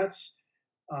think that's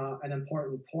an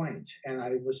important point. And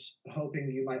I was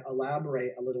hoping you might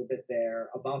elaborate a little bit there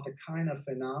about the kind of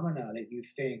phenomena that you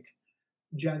think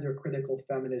gender critical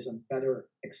feminism better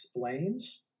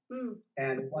explains,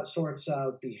 and what sorts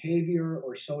of behavior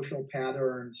or social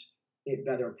patterns it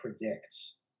better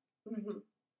predicts. Mm-hmm.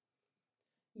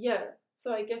 Yeah.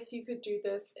 So I guess you could do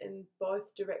this in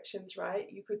both directions, right?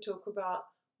 You could talk about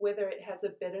whether it has a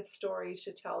better story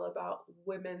to tell about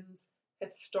women's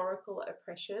historical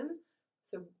oppression.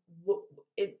 So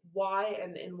why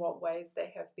and in what ways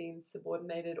they have been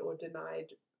subordinated or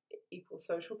denied equal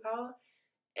social power.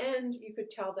 And you could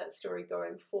tell that story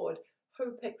going forward.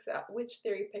 Which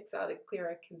theory picks out a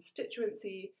clearer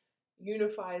constituency,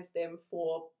 unifies them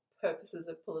for purposes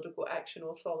of political action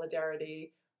or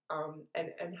solidarity,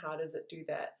 and how does it do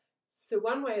that? So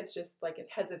one way is just like it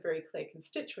has a very clear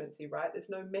constituency, right? There's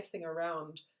no messing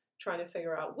around trying to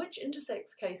figure out which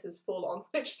intersex cases fall on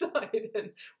which side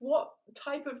and what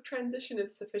type of transition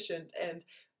is sufficient, and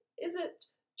is it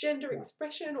gender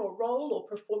expression or role or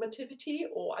performativity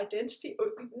or identity?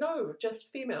 No, just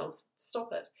females.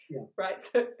 Stop it. Yeah. Right?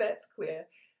 So that's clear.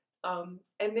 And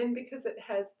then because it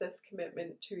has this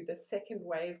commitment to the second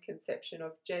wave conception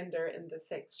of gender and the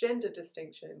sex-gender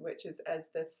distinction, which is as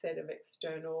this set of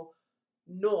external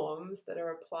norms that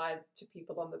are applied to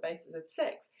people on the basis of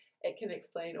sex, it can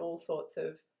explain all sorts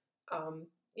of,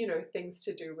 things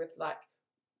to do with like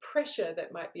pressure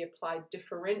that might be applied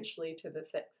differentially to the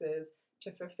sexes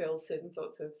to fulfill certain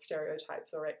sorts of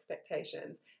stereotypes or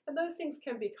expectations. And those things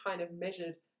can be kind of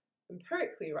measured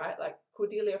empirically, right? Like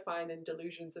Cordelia Fine in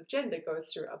Delusions of Gender goes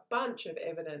through a bunch of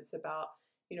evidence about,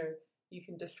 you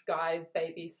can disguise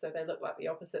babies so they look like the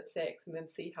opposite sex and then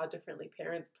see how differently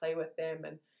parents play with them.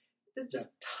 And there's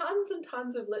just tons and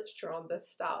tons of literature on this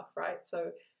stuff, right?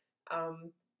 So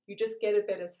you just get a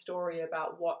better story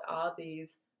about what are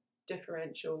these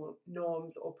differential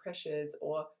norms or pressures,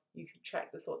 or you can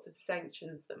track the sorts of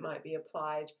sanctions that might be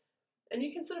applied. And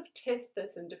you can sort of test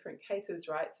this in different cases,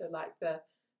 right? So like the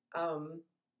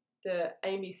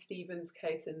Amy Stevens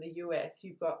case in the US,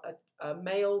 you've got a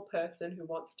male person who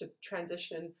wants to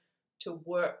transition to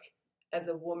work as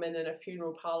a woman in a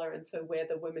funeral parlor and so wear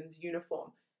the women's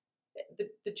uniform.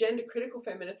 The gender critical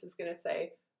feminist is going to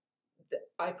say,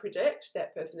 I predict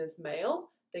that person is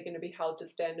male, they're going to be held to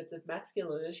standards of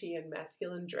masculinity and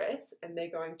masculine dress, and they're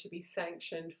going to be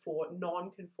sanctioned for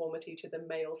non-conformity to the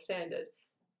male standard.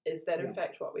 Is that in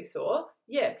fact what we saw?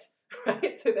 Yes,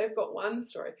 right? So they've got one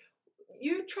story.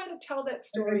 You try to tell that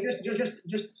story.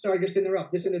 Sorry, just to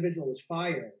interrupt. This individual was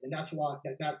fired, and that's why.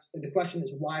 The question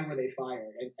is, why were they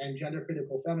fired? And gender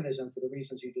critical feminism, for the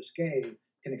reasons you just gave,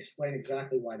 can explain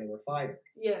exactly why they were fired.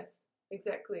 Yes,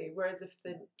 exactly. Whereas if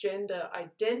the gender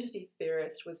identity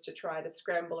theorist was to try to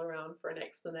scramble around for an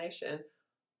explanation,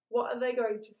 what are they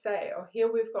going to say? Oh,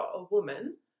 here we've got a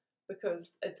woman,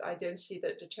 because it's identity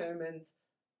that determines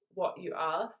what you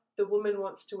are. The woman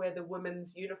wants to wear the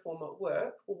women's uniform at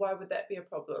work. Well, why would that be a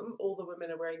problem? All the women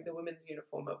are wearing the women's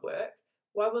uniform at work.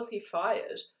 Why was he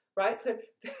fired? Right? So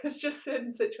there's just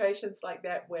certain situations like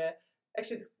that where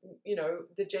actually,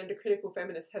 the gender critical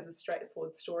feminist has a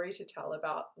straightforward story to tell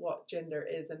about what gender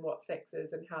is and what sex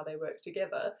is and how they work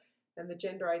together. And the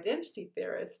gender identity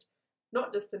theorist,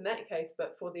 not just in that case,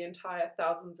 but for the entire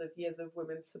thousands of years of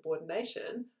women's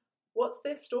subordination, what's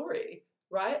their story,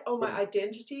 right? Oh, my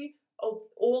identity, oh,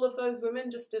 all of those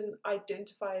women just didn't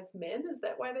identify as men. Is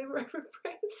that why they were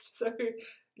repressed? So,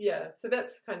 so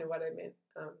that's kind of what I meant.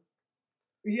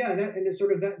 And it's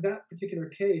sort of that particular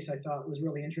case I thought was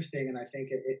really interesting, and I think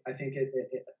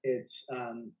it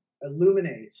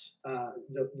illuminates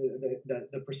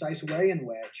the precise way in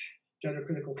which gender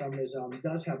critical feminism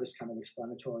does have this kind of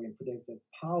explanatory and predictive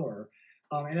power,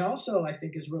 and also I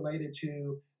think is related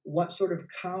to what sort of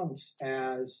counts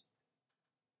as.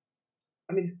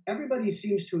 I mean, everybody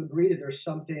seems to agree that there's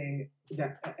something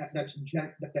that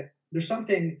there's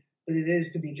something that it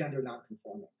is to be gender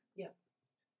nonconforming.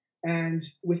 And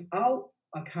without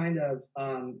a kind of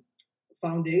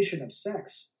foundation of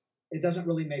sex, it doesn't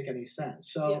really make any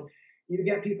sense. So you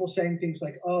get people saying things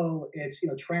like, "Oh, it's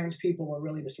trans people are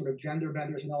really the sort of gender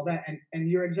benders and all that." And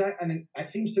you're and it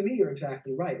seems to me you're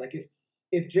exactly right. Like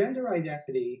if gender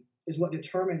identity is what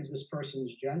determines this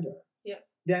person's gender,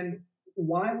 then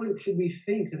why should we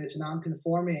think that it's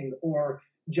nonconforming or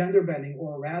gender bending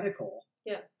or radical?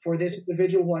 For this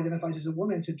individual who identifies as a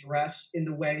woman to dress in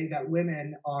the way that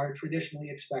women are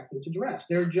traditionally expected to dress.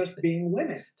 They're just being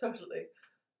women. Totally.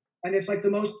 And it's like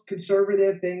the most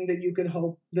conservative thing that you could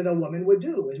hope that a woman would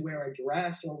do is wear a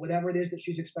dress or whatever it is that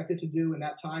she's expected to do in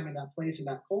that time, in that place, in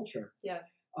that culture.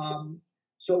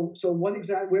 So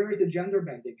where is the gender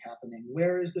bending happening?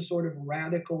 Where is the sort of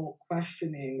radical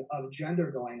questioning of gender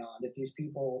going on that these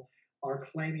people are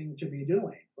claiming to be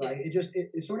doing, right?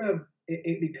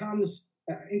 It becomes,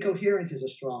 incoherence is a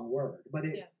strong word, but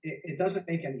it doesn't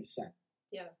make any sense.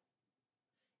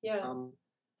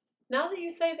 Now that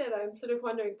you say that, I'm sort of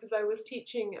wondering, because I was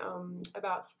teaching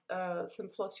about some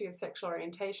philosophy of sexual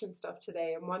orientation stuff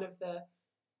today, and the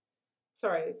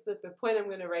point I'm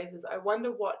going to raise is I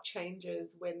wonder what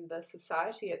changes when the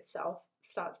society itself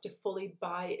starts to fully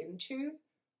buy into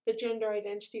the gender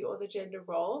identity or the gender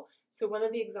role. So one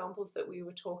of the examples that we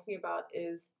were talking about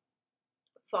is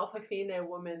Fa'afafine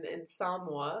women in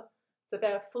Samoa. So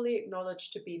they are fully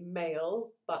acknowledged to be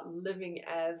male, but living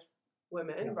as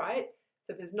women, right?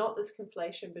 So there's not this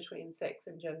conflation between sex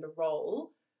and gender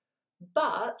role,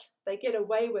 but they get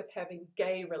away with having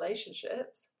gay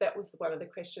relationships. That was one of the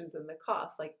questions in the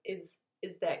class, like, is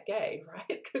that gay,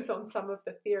 right? Because on some of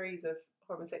the theories of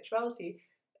homosexuality,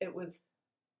 it was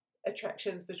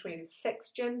attractions between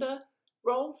sex gender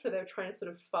roles. So they were trying to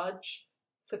sort of fudge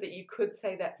so that you could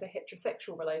say that's a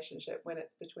heterosexual relationship when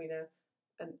it's between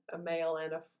a male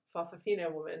and a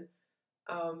Fa'afafine woman.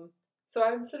 So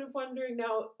I'm sort of wondering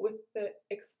now with the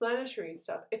explanatory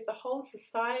stuff, if the whole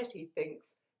society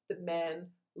thinks the man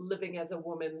living as a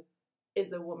woman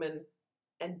is a woman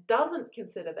and doesn't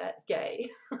consider that gay,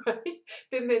 right,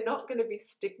 then they're not going to be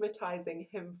stigmatizing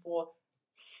him for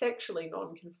sexually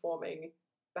non-conforming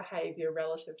behavior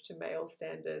relative to male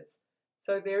standards.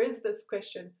 So there is this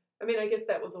question. I mean, I guess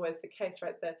that was always the case,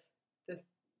 right?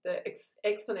 The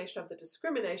explanation of the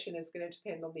discrimination is going to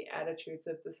depend on the attitudes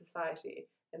of the society.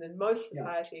 And in most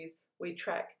societies, we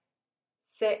track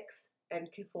sex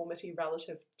and conformity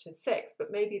relative to sex.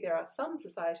 But maybe there are some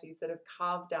societies that have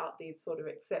carved out these sort of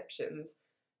exceptions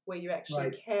where you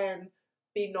actually can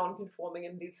be non-conforming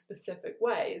in these specific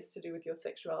ways to do with your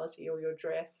sexuality or your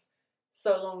dress,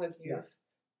 so long as you've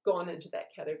gone into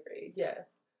that category.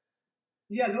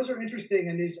 Yeah, those are interesting,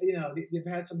 and these, you've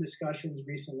had some discussions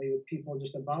recently with people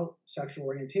just about sexual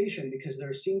orientation, because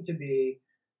there seem to be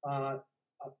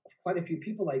quite a few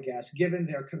people, I guess, given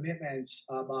their commitments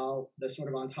about the sort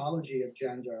of ontology of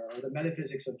gender or the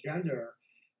metaphysics of gender,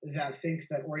 that think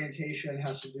that orientation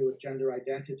has to do with gender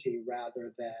identity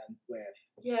rather than with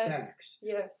sex.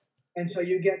 Yes. And so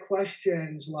you get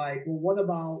questions like, well, what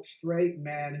about straight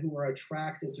men who are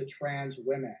attracted to trans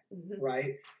women,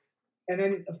 right? And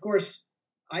then, of course,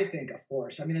 I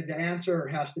mean, the answer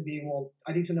has to be, well,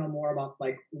 I need to know more about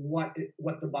like what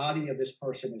the body of this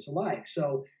person is like.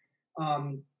 So,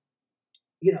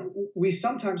 we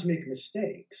sometimes make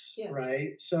mistakes,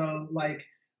 right? So like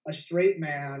a straight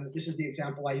man, this is the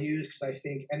example I use because I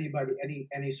think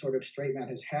any sort of straight man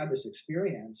has had this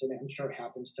experience, and I'm sure it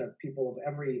happens to people of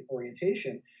every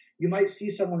orientation. You might see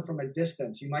someone from a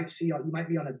distance. You might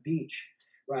be on a beach,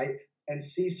 right? And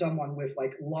see someone with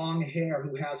like long hair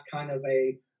who has kind of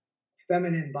a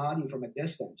feminine body from a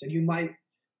distance. And you might,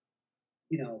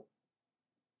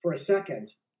 for a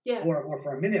second or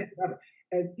for a minute, whatever.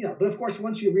 And, but of course,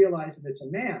 once you realize that it's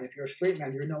a man, if you're a straight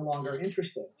man, you're no longer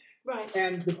interested. Right.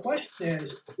 And the question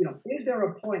is, is there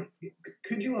a point,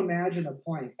 could you imagine a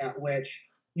point at which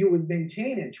you would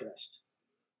maintain interest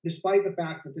despite the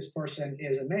fact that this person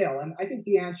is a male? And I think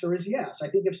the answer is yes. I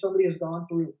think if somebody has gone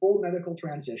through full medical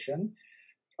transition,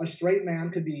 a straight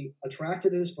man could be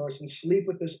attracted to this person, sleep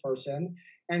with this person,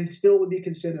 and still would be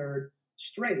considered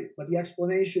straight. But the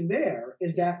explanation there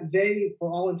is that they,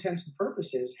 for all intents and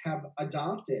purposes, have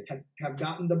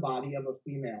gotten the body of a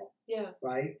female. Yeah.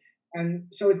 Right? And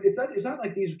so it's not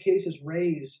like these cases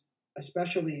raise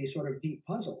especially sort of deep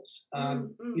puzzles.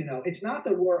 It's not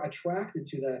that we're attracted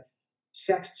to the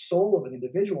sexed soul of an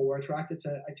individual. We're attracted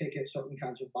to, I take it, certain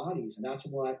kinds of bodies, and that's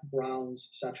what grounds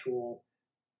sexual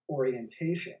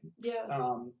orientation. Yeah.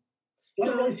 I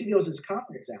don't really see those as common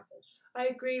examples. I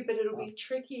agree, but it'll be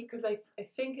tricky because I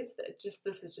think it's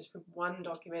this is just from one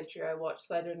documentary I watched,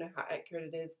 so I don't know how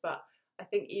accurate it is, but I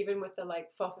think even with the like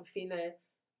Fa'afafine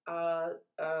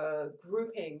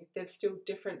grouping, there's still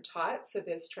different types. So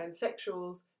there's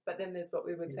transsexuals, but then there's what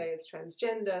we would say is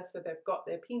transgender, so they've got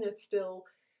their penis still.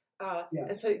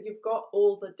 And so you've got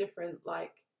all the different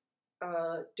like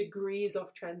degrees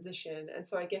of transition, and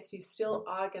so I guess you still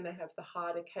are going to have the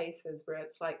harder cases where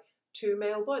it's like two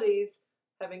male bodies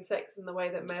having sex in the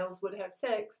way that males would have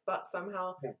sex, but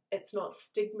somehow it's not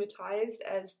stigmatized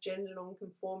as gender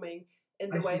non-conforming in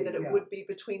the way that it would be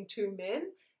between two men,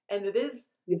 and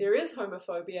there is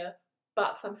homophobia,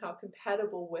 but somehow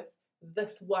compatible with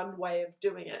this one way of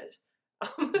doing it.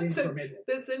 So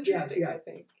that's interesting. I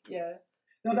think.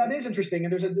 No, that is interesting,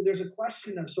 and there's a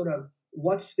question of sort of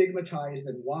what's stigmatized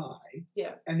and why.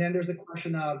 Yeah. And then there's the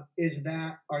question of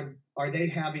are they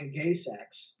having gay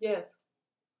sex? Yes.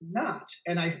 Not.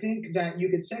 And I think that you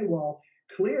could say, well,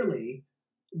 clearly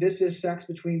this is sex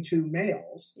between two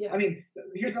males. Yeah. I mean,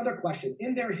 here's another question.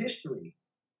 In their history,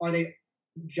 are they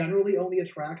generally only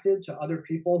attracted to other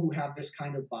people who have this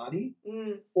kind of body?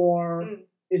 Or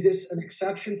is this an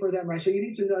exception for them, right? So you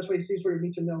need to know, that's why you sort of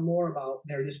need to know more about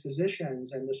their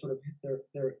dispositions and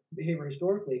their behavior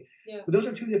historically. Yeah. But those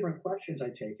are two different questions, I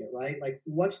take it, right? Like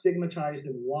what's stigmatized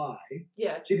and why?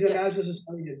 Yes. So you can imagine this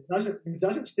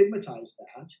doesn't stigmatize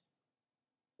that,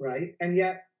 right? And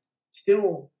yet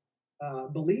still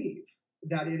believe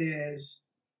that it is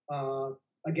a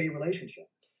gay relationship.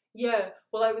 Yeah.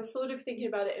 Well, I was sort of thinking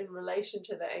about it in relation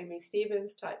to the Amy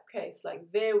Stevens type case. Like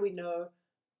there we know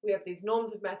we have these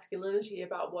norms of masculinity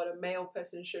about what a male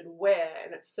person should wear,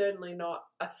 and it's certainly not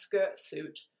a skirt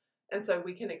suit. And so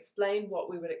we can explain what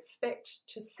we would expect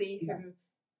to see him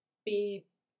be,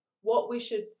 what we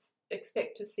should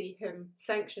expect to see him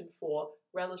sanctioned for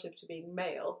relative to being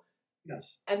male.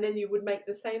 Yes. And then you would make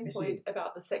the same point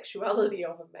about the sexuality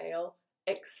of a male,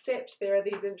 except there are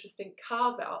these interesting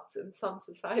carve-outs in some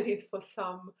societies for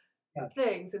some Yeah.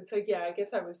 things. And so, yeah, I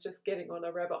guess I was just getting on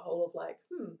a rabbit hole of like,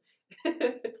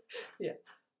 yeah.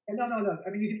 And no. I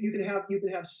mean, you can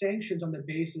have sanctions on the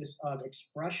basis of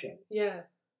expression, Yeah.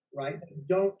 right?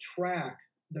 Don't track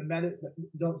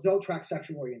don't track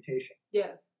sexual orientation.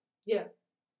 Yeah. Yeah.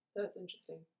 That's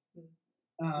interesting.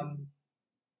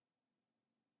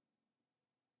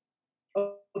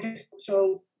 Okay,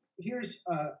 so here's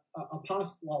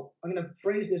well, I'm going to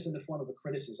phrase this in the form of a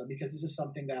criticism because this is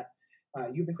something that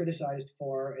you've been criticized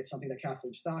for. It's something that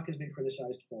Kathleen Stock has been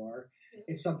criticized for. Yeah.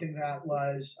 It's something that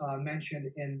was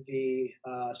mentioned in the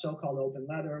so-called open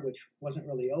letter, which wasn't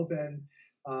really open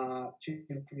to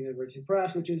the University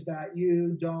Press, which is that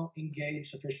you don't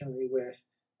engage sufficiently with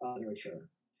literature.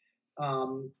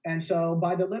 And so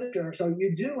by the literature, so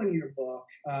you do in your book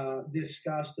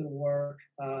discuss the work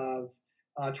of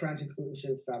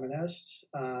trans-inclusive feminists.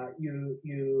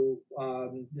 You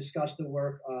discuss the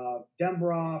work of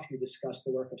Dembroff. You discuss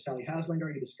the work of Sally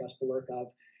Haslinger. You discuss the work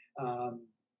of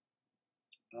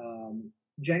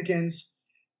Jenkins.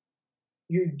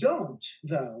 You don't,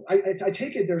 though. I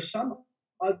take it there's some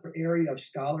other area of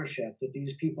scholarship that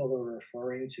these people are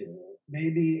referring to.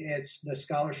 Maybe it's the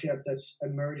scholarship that's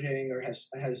emerging or has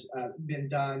been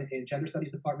done in gender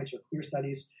studies departments or queer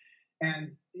studies.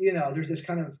 And, there's this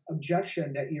kind of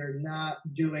objection that you're not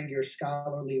doing your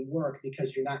scholarly work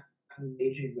because you're not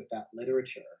engaging with that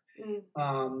literature.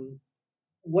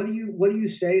 What do you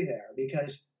say there?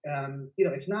 Because,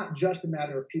 it's not just a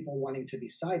matter of people wanting to be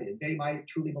cited. They might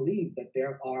truly believe that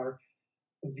there are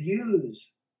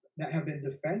views that have been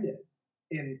defended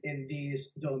in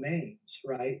these domains,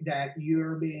 right? That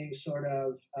you're being sort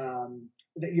of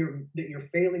that you're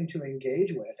failing to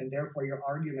engage with, and therefore your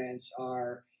arguments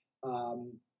are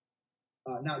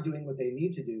not doing what they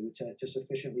need to do to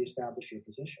sufficiently establish your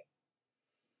position.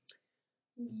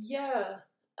 Yeah.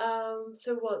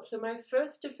 So my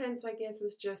first defense, I guess,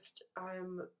 is just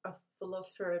I'm a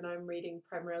philosopher and I'm reading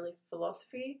primarily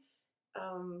philosophy.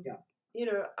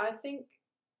 I think,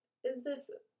 is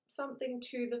this something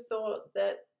to the thought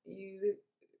that you,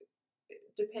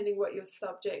 depending what your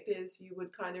subject is, you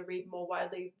would kind of read more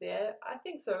widely there? I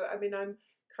think so. I mean, I'm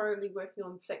currently working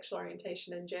on sexual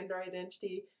orientation and gender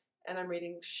identity, and I'm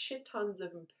reading shit tons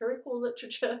of empirical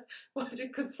literature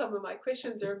because some of my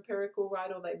questions are empirical,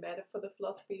 right, or they matter for the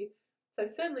philosophy. So I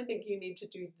certainly think you need to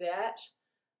do that.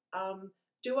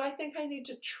 Do I think I need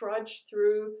to trudge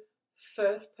through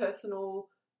first personal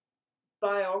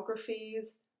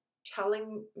biographies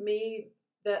telling me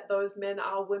that those men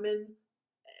are women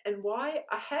and why?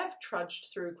 I have trudged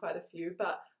through quite a few,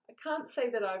 but I can't say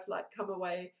that I've come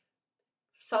away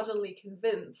suddenly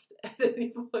convinced at any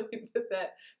point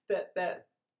that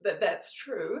that's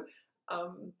true.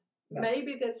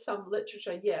 Maybe there's some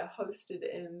literature, hosted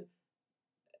in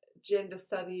gender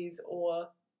studies, or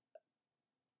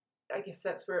I guess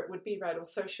that's where it would be, right, or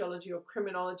sociology or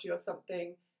criminology or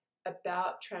something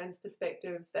about trans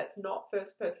perspectives that's not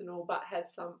first personal but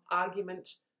has some argument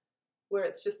where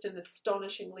it's just an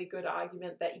astonishingly good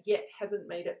argument that yet hasn't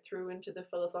made it through into the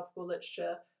philosophical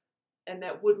literature, and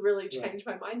that would really change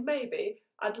my mind. Maybe.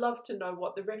 I'd love to know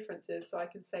what the reference is so I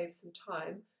can save some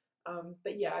time.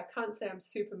 But yeah, I can't say I'm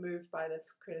super moved by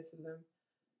this criticism.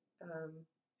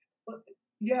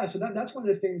 So that's one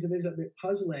of the things that is a bit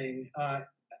puzzling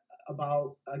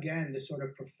about, again, this sort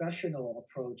of professional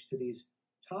approach to these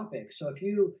topics. So if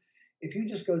you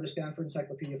just go to the Stanford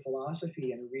Encyclopedia of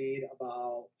Philosophy and read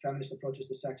about feminist approaches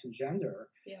to sex and gender,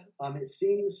 it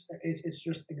seems it's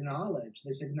just acknowledged.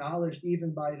 It's acknowledged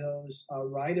even by those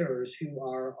writers who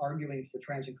are arguing for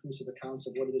trans-inclusive accounts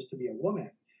of what it is to be a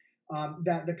woman,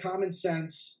 that the common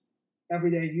sense,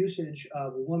 everyday usage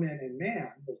of woman and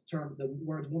man, the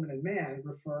words woman and man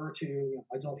refer to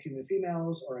adult human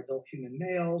females or adult human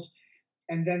males.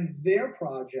 And then their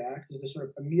project is this sort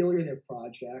of ameliorative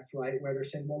project, right, where they're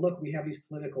saying, well, look, we have these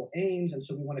political aims, and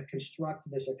so we want to construct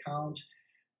this account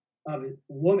of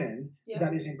woman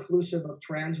that is inclusive of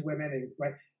trans women, and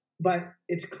right. But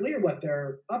it's clear what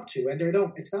they're up to, and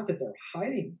it's not that they're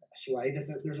hiding this, right?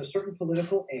 That there's a certain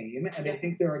political aim, and they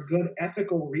think there are good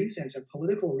ethical reasons and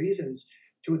political reasons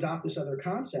to adopt this other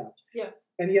concept.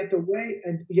 And yet the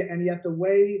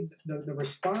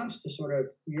response to sort of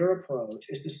your approach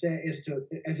is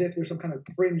as if there's some kind of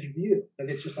fringe view, that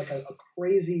it's just like a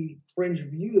crazy fringe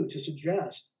view to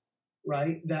suggest,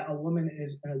 right, that a woman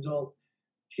is an adult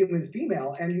human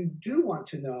female. And you do want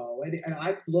to know, and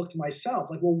I've looked myself,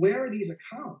 well, where are these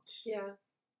accounts?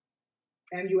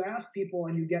 And you ask people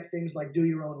and you get things like, do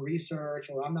your own research,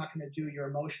 or I'm not going to do your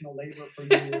emotional labor for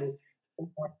you.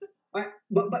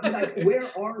 But like, where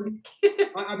are the?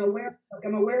 I'm aware. Like,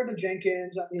 I'm aware of the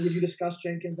Jenkins. I mean, if you discuss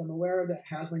Jenkins, I'm aware of the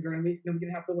Haslinger, and we can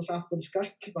have philosophical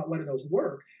discussion about whether those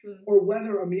work, or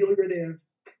whether ameliorative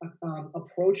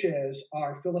approaches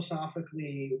are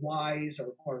philosophically wise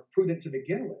or prudent to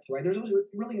begin with. Right? There's those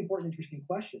really important, interesting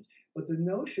questions. But the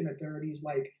notion that there are these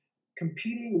like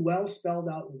competing, well spelled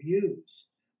out views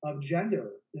of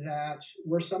gender that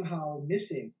we're somehow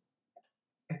missing,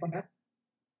 I find that.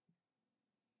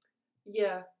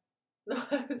 Yeah. No,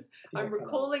 I'm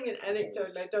recalling an anecdote,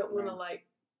 and I don't want to like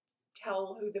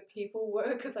tell who the people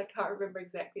were because I can't remember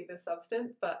exactly the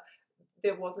substance, but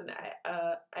there was an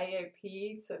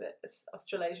AAP, so the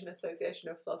Australasian Association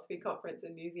of Philosophy conference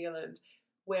in New Zealand,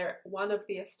 where one of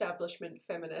the establishment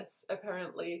feminists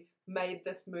apparently made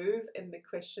this move in the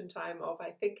question time of, I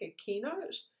think, a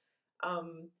keynote.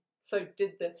 So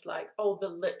did this like, oh, the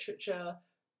literature,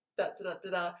 da da da da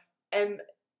da, and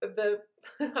the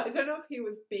I don't know if he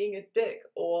was being a dick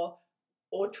or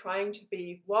trying to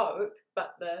be woke,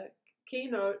 but the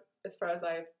keynote, as far as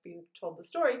I've been told the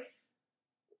story,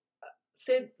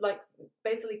 said like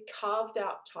basically carved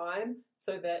out time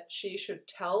so that she should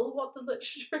tell what the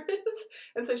literature is,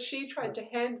 and so she tried to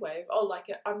hand wave, oh, like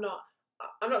I'm not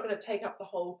going to take up the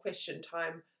whole question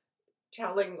time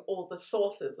telling all the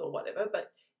sources or whatever,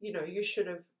 but you know, you should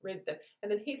have read them.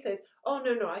 And then he says, oh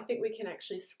no, I think we can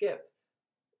actually skip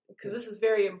because this is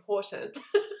very important.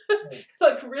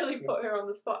 Like really put her on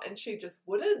the spot, and she just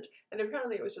wouldn't. And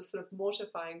apparently it was just sort of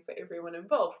mortifying for everyone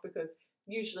involved, because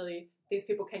usually these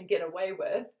people can get away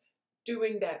with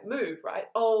doing that move, right?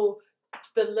 Oh,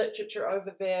 the literature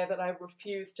over there that I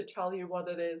refuse to tell you what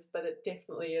it is, but it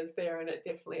definitely is there, and it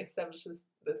definitely establishes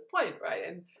this point, right?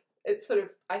 And it sort of,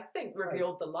 I think,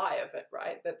 revealed the lie of it,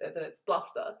 right? That it's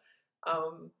bluster.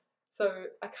 So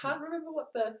I can't remember what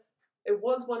it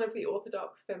was one of the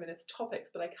orthodox feminist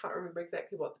topics, but I can't remember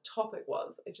exactly what the topic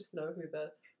was. I just know who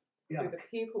the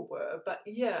people were. But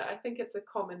yeah, I think it's a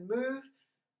common move.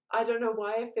 I don't know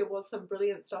why, if there was some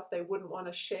brilliant stuff, they wouldn't want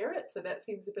to share it. So that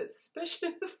seems a bit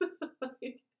suspicious.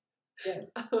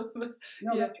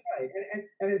 No, that's right.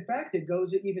 And in fact, it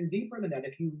goes even deeper than that.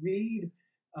 If you read,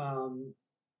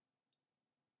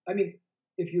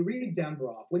 if you read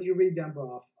Dembroff, when you read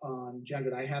Dembroff on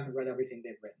gender, I haven't read everything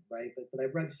they've written, right? But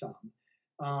I've read some.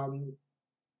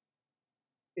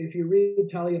 If you read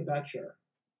Talia Betcher,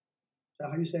 is that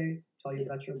how you say Talia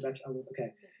Betcher?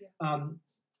 Okay.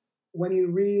 When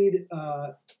you read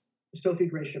Sophie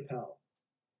Gray Chappelle,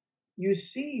 you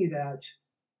see that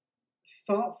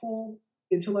thoughtful,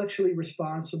 intellectually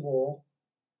responsible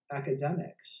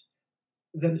academics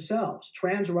themselves,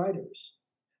 trans writers,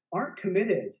 aren't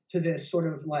committed to this sort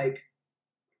of like,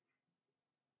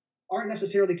 aren't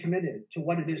necessarily committed to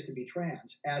what it is to be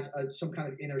trans as some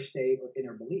kind of inner state or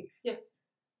inner belief. Yeah.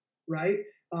 Right?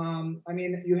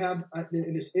 You have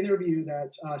in this interview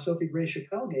that Sophie Gray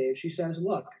Chappelle gave, she says,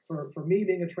 look, for me,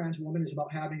 being a trans woman is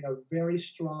about having a very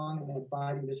strong and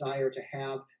abiding desire to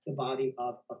have the body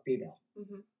of a female.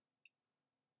 Mm-hmm.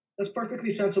 That's a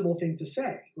perfectly sensible thing to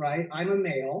say, right? I'm a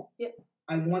male. Yep.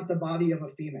 I want the body of a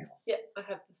female. Yeah, I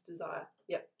have this desire.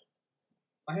 Yep.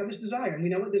 I have this desire, and we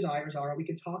know what desires are. We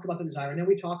can talk about the desire, and then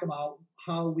we talk about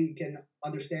how we can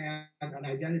understand an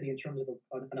identity in terms of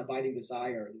an abiding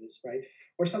desire, right?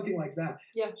 Or something like that.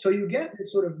 Yeah. So you get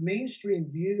this sort of mainstream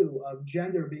view of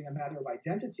gender being a matter of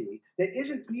identity that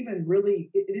isn't even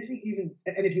really, it isn't even,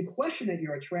 and if you question it,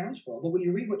 you're a transphobe. But when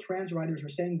you read what trans writers are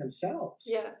saying themselves,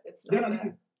 it's not, they're not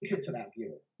even to that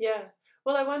view. Yeah.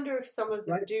 Well, I wonder if some of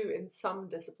them do in some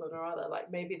discipline or other,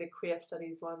 like maybe the queer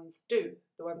studies ones do,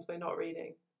 the ones we're not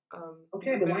reading.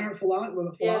 Okay, but why aren't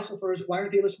philosophers, why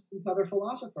aren't they listening to other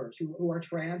philosophers who are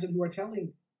trans and who are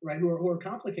telling, right, who are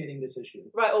complicating this issue?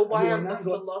 Right, or why aren't the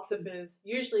philosophers,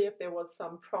 usually if there was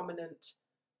some prominent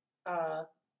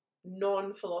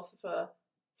non-philosopher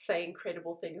saying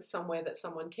credible things somewhere that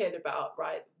someone cared about,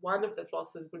 right, one of the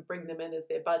philosophers would bring them in as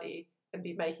their buddy and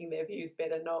be making their views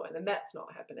better known, and that's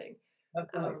not happening. That's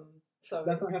right. So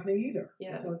that's not happening either.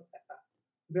 Yeah.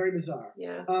 Very bizarre.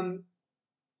 Yeah.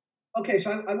 Okay,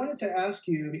 so I wanted to ask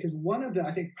you, because one of the,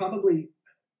 I think probably,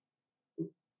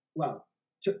 well,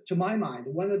 to my mind,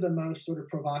 one of the most sort of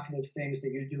provocative things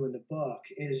that you do in the book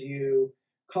is you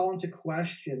call into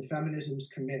question feminism's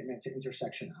commitment to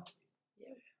intersectionality.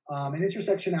 Yeah. And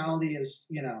intersectionality is,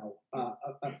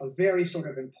 a very sort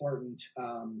of important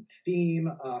theme,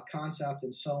 concept,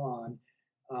 and so on.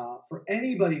 For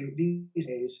anybody these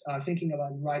days thinking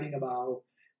about writing about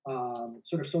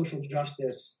sort of social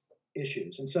justice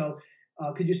issues. And so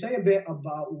could you say a bit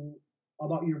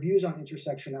about your views on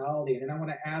intersectionality? And then I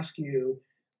want to ask you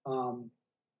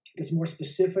it's more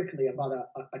specifically about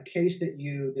a case that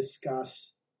you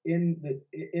discuss in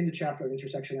the chapter of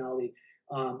intersectionality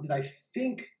that I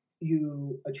think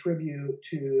you attribute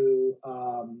to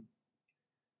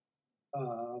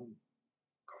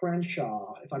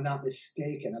Crenshaw, if I'm not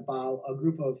mistaken, about a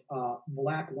group of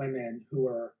black women who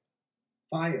were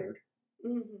fired.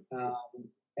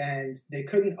 And they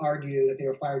couldn't argue that they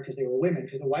were fired because they were women,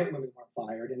 because the white women weren't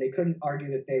fired, and they couldn't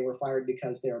argue that they were fired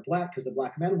because they were black, because the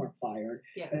black men weren't fired.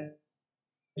 Yeah. And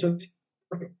so it's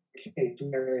a case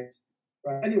where it's,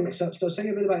 right. Anyway, so say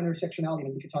a bit about intersectionality,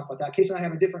 and we can talk about that case. And I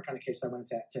have a different kind of case that I wanted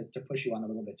to push you on a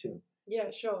little bit too. Yeah,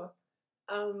 sure.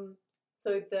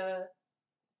 So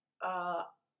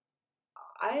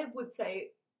I would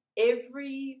say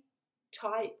every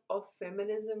type of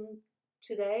feminism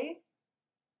today,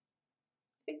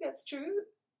 I think that's true,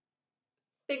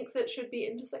 thinks it should be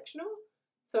intersectional.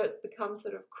 So it's become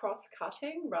sort of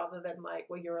cross-cutting rather than like,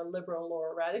 well, you're a liberal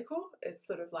or a radical. It's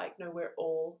sort of like, no, we're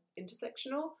all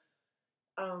intersectional.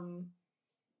 And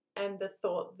the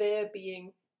thought there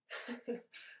being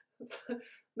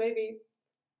maybe,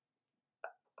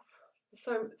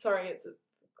 so sorry, it's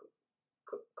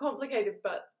complicated,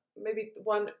 but maybe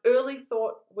one early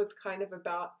thought was kind of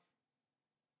about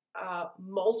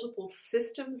multiple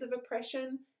systems of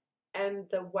oppression and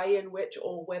the way in which,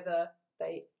 or whether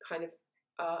they kind of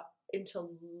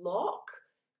interlock.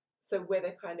 So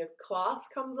whether kind of class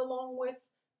comes along with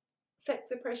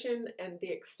sex oppression and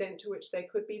the extent to which they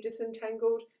could be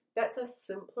disentangled. That's a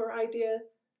simpler idea.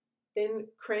 Then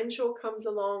Crenshaw comes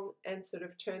along and sort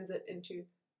of turns it into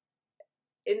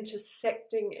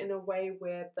intersecting in a way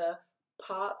where the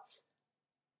parts,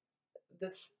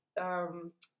 this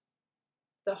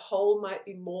the whole might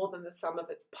be more than the sum of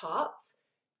its parts.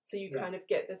 So you kind of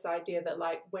get this idea that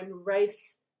like when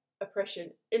race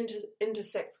oppression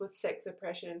intersects with sex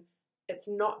oppression, it's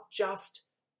not just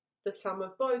the sum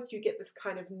of both. You get this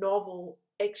kind of novel,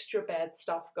 extra bad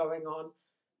stuff going on.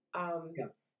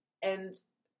 And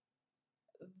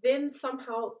then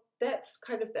somehow that's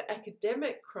kind of the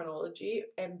academic chronology,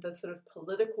 and the sort of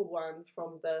political one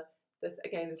from the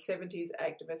 70s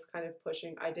activists kind of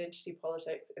pushing identity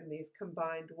politics in these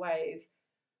combined ways.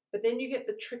 But then you get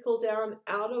the trickle down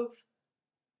out of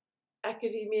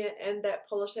academia and that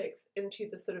politics into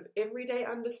the sort of everyday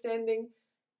understanding.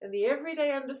 And the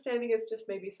everyday understanding is just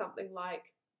maybe something like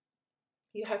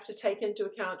you have to take into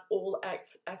account all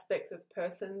aspects of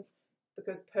persons,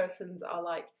 because persons are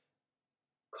like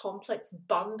complex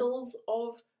bundles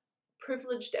of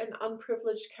privileged and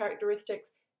unprivileged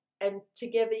characteristics, and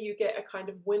together you get a kind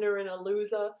of winner and a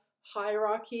loser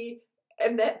hierarchy,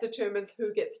 and that determines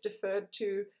who gets deferred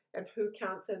to and who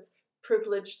counts as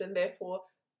privileged and therefore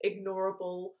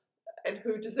ignorable, and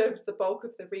who deserves the bulk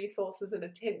of the resources and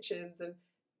attentions, and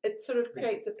it sort of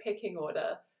creates a pecking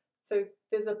order. So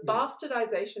there's a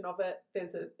bastardization of it,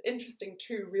 there's an interesting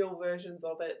two real versions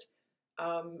of it,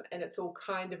 and it's all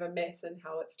kind of a mess in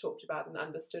how it's talked about and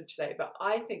understood today. But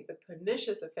I think the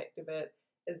pernicious effect of it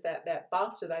is that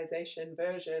bastardization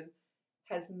version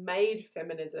has made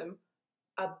feminism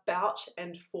about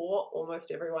and for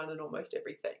almost everyone and almost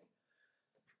everything.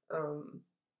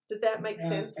 Did that make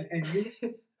sense?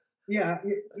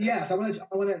 Yes. I want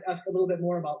to ask a little bit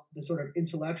more about the sort of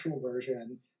intellectual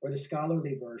version or the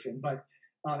scholarly version, but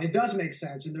it does make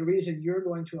sense. And the reason you're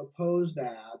going to oppose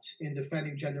that in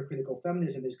defending gender critical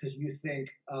feminism is because you think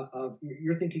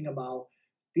you're thinking about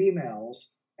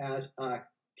females as a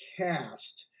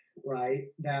caste, right?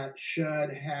 That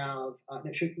should have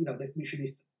that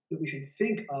we should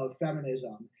think of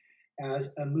feminism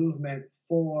as a movement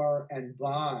for and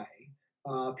by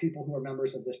people who are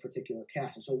members of this particular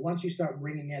caste. And so once you start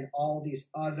bringing in all these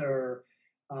other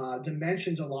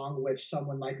dimensions along which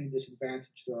someone might be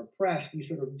disadvantaged or oppressed, you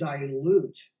sort of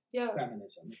dilute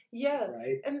feminism. Yeah,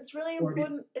 right? And it's really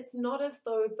important. It's not as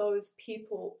though those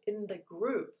people in the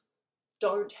group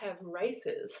don't have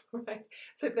races, right?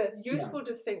 So the useful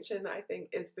distinction, I think,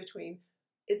 is between,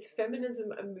 is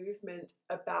feminism a movement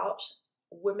about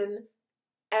women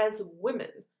as women?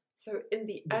 So in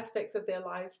the aspects of their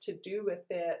lives to do with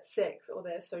their sex or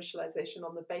their socialization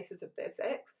on the basis of their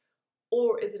sex,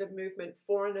 or is it a movement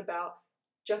for and about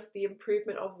just the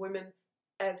improvement of women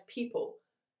as people?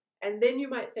 And then you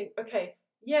might think, okay,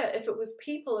 if it was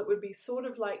people, it would be sort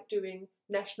of like doing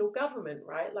national government,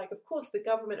 right? Like, of course, the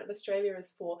government of Australia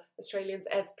is for Australians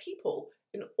as people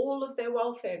in all of their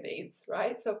welfare needs,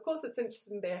 right? So, of course, it's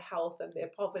interested in their health and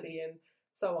their poverty and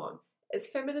so on. Is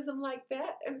feminism like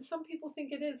that? And some people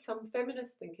think it is, some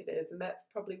feminists think it is, and that's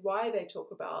probably why they talk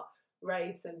about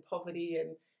race and poverty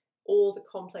and all the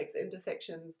complex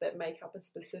intersections that make up a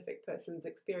specific person's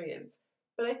experience.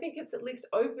 But I think it's at least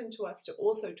open to us to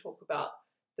also talk about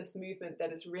this movement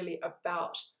that is really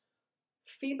about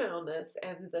femaleness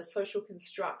and the social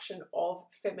construction of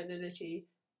femininity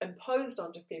imposed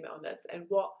onto femaleness and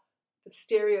what the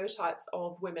stereotypes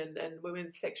of women and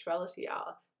women's sexuality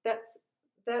are.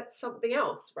 That's something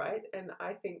else, right? And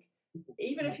I think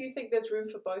even if you think there's room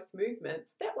for both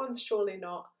movements, that one's surely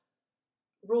not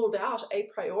ruled out a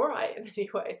priori in any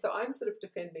way. So I'm sort of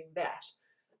defending that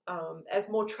as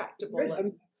more tractable. If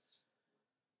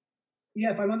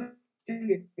I'm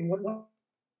understanding one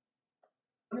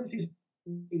of the things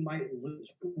we might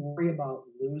worry about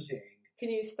losing. Can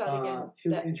you start again?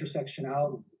 Through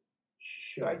intersectionality.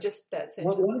 Sure. Sorry, just that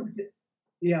sentence.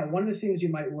 One of the things you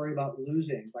might worry about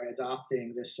losing by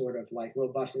adopting this sort of like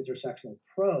robust intersectional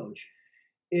approach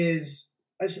is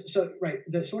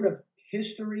the sort of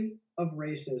history of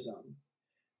racism,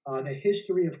 the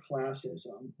history of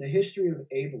classism, the history of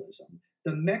ableism,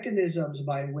 the mechanisms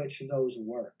by which those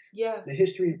work, the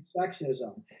history of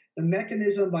sexism, the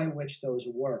mechanism by which those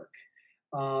work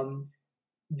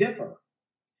differ.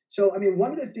 So, I mean,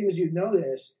 one of the things you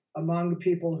notice among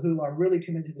people who are really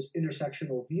committed to this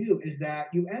intersectional view is that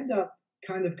you end up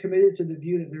kind of committed to the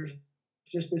view that there's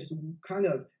just this kind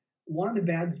of one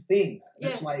bad thing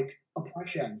that's like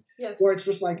oppression, or it's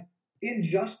just like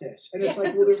injustice. And it's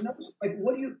like, well, there's no, like,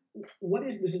 what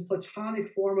is this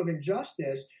platonic form of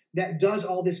injustice that does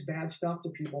all this bad stuff to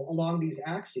people along these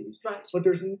axes? Right. But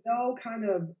there's no kind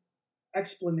of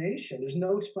explanation. There's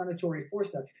no explanatory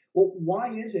force that, well,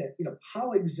 why is it,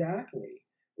 how exactly,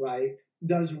 right,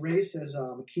 does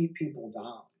racism keep people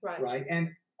down, right? And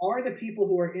are the people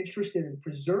who are interested in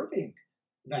preserving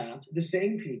that the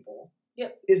same people?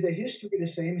 Yep. Is the history the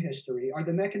same history? Are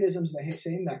the mechanisms the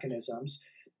same mechanisms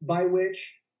by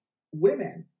which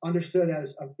women understood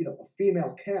as a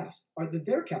female caste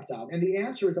they're kept down? And the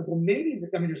answer is that, well, maybe,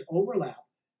 there's overlap,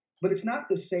 but it's not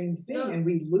the same thing, and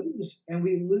we lose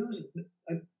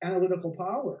an analytical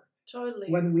power. Totally.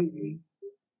 When we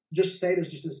just say there's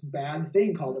just this bad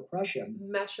thing called oppression.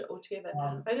 Mash it all together.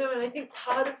 I know, and I think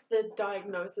part of the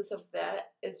diagnosis of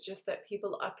that is just that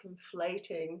people are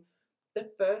conflating the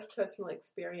first personal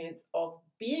experience of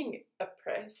being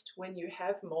oppressed when you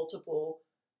have multiple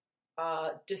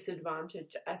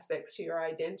disadvantaged aspects to your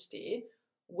identity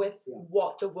with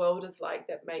what the world is like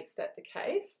that makes that the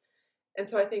case. And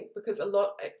so I think because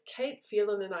Kate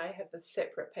Phelan and I have this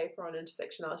separate paper on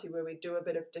intersectionality where we do a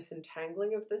bit of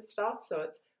disentangling of this stuff. So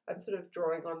I'm sort of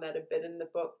drawing on that a bit in the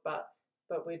book, but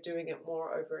we're doing it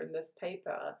more over in this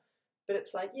paper. But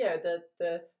it's like,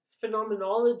 the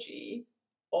phenomenology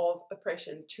of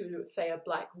oppression to, say, a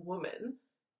Black woman,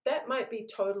 that might be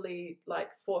totally like,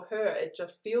 for her, it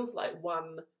just feels like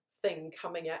one thing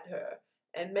coming at her.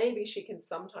 And maybe she can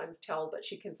sometimes tell, but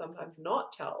she can sometimes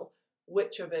not tell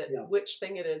which which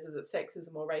thing it is. Is it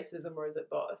sexism or racism, or is it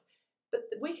both? But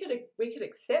we could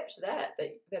accept that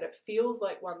it feels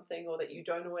like one thing, or that you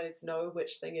don't always know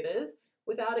which thing it is,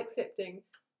 without accepting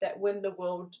that when the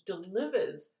world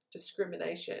delivers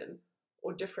discrimination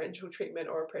or differential treatment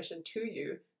or oppression to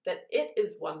you, that it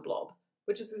is one blob,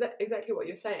 which is exactly what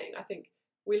you're saying. I think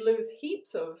we lose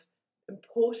heaps of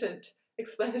important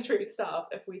explanatory stuff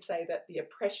if we say that the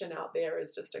oppression out there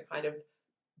is just a kind of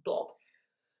blob.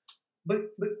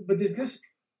 But does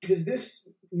this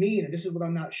mean, and this is what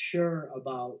I'm not sure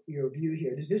about your view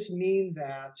here, does this mean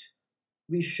that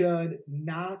we should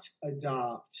not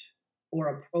adopt or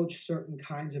approach certain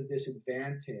kinds of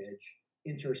disadvantage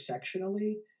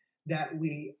intersectionally? Let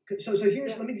me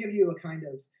give you a kind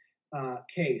of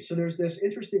case. So there's this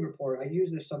interesting report. I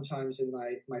use this sometimes in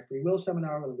my free will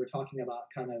seminar when we're talking about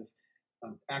kind of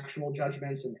actual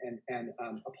judgments and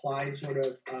applied sort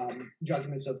of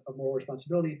judgments of moral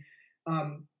responsibility.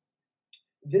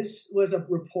 This was a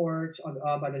report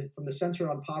from the Center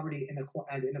on Poverty and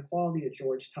Inequality at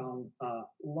Georgetown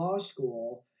Law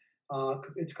School.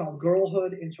 It's called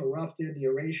 "Girlhood Interrupted: The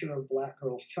Erasure of Black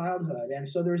Girls' Childhood." And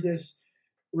so there's this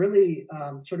really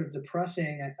sort of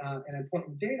depressing and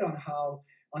important data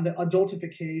on the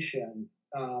adultification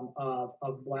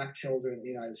of Black children in the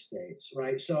United States,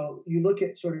 right? So you look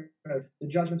at sort of the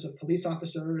judgments of police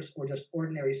officers or just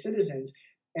ordinary citizens,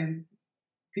 and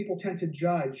people tend to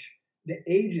judge the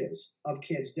ages of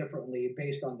kids differently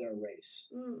based on their race.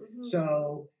 Mm-hmm.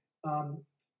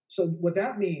 So what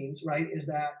that means, right, is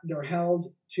that they're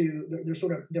held to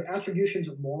their attributions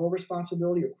of moral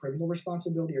responsibility or criminal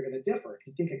responsibility are going to differ. If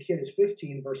you think a kid is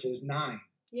 15 versus 9,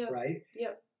 right?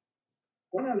 Yep.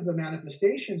 One of the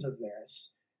manifestations of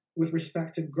this, with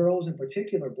respect to girls in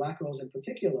particular, Black girls in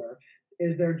particular,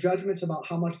 is their judgments about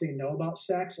how much they know about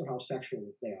sex or how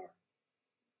sexual they are.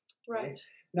 Right.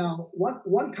 Now,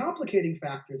 one complicating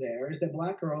factor there is that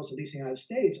Black girls, at least in the United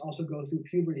States, also go through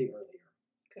puberty earlier.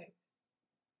 Okay.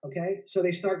 Okay, so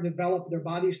their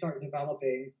bodies start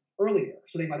developing earlier,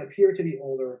 so they might appear to be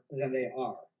older than they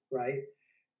are, right?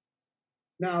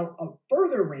 Now, a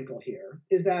further wrinkle here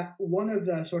is that one of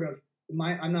the sort of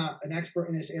I'm not an expert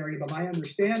in this area, but my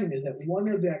understanding is that one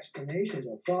of the explanations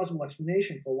or plausible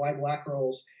explanation for why Black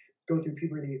girls go through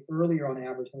puberty earlier on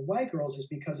average than white girls is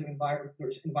because of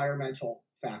there's environmental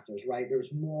factors, right?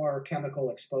 There's more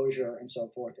chemical exposure and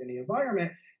so forth in the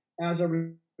environment as a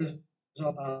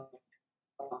result of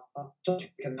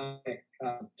socioeconomic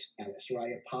status,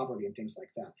 right? Of poverty and things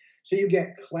like that. So you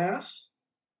get class,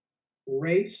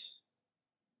 race,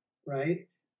 right?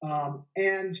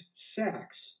 And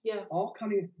sex, all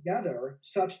coming together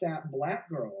such that Black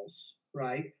girls,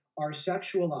 right, are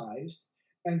sexualized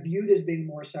and viewed as being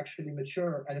more sexually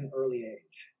mature at an early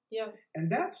age. Yeah.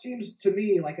 And that seems to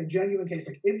me like a genuine case.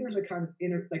 Like if there's a kind of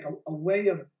a way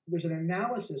of, there's an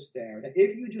analysis there that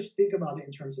if you just think about it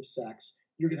in terms of sex,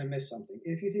 you're going to miss something.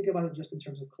 If you think about it just in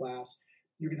terms of class,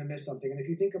 you're going to miss something. And if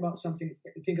you think about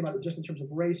it just in terms of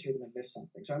race, you're going to miss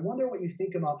something. So I wonder what you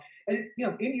think about, and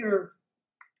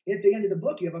at the end of the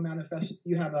book, you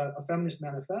have a feminist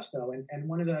manifesto, and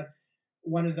one of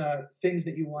the things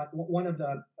that you want, one of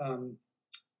the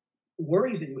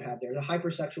worries that you have there, the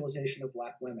hypersexualization of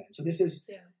Black women. So this is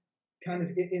kind of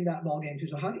in that ballgame too.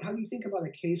 So how do you think about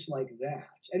a case like that?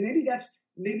 And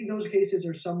maybe those cases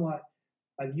are somewhat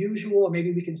unusual, or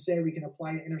maybe we can say we can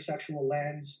apply an intersectional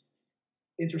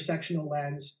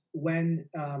lens when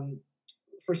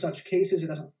for such cases it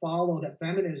doesn't follow that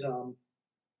feminism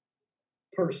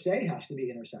per se has to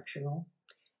be intersectional.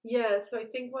 Yeah, so I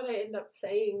think what I end up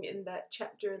saying in that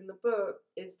chapter in the book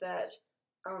is that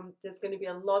there's going to be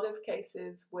a lot of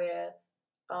cases where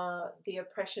the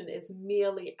oppression is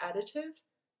merely additive.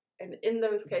 And in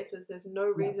those cases, there's no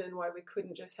reason why we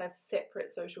couldn't just have separate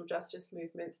social justice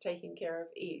movements taking care of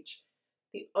each.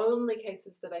 The only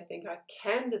cases that I think are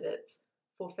candidates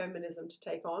for feminism to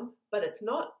take on, but it's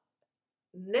not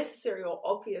necessary or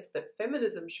obvious that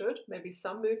feminism should, maybe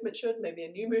some movement should, maybe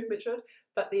a new movement should,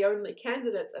 but the only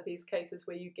candidates are these cases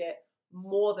where you get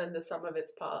more than the sum of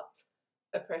its parts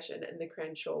oppression in the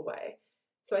Crenshaw way.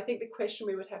 So I think the question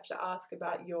we would have to ask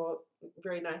about your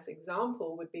very nice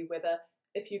example would be whether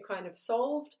if you kind of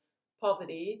solved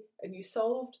poverty and you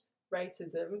solved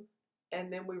racism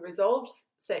and then we resolved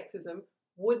sexism,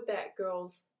 would that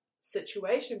girl's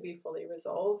situation be fully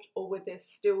resolved, or would there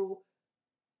still,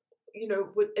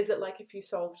 is it like if you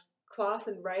solved class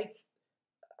and race?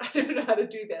 I don't know how to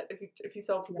do that. If you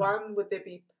solved one, would there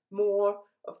be more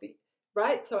of the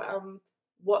right? So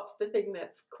what's the thing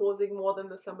that's causing more than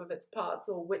the sum of its parts,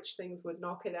 or which things would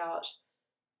knock it out?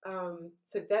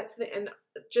 So that's and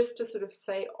just to sort of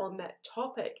say on that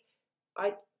topic,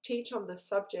 I teach on this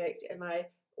subject and I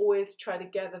always try to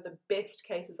gather the best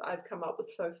cases I've come up with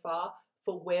so far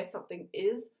for where something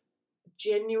is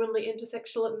genuinely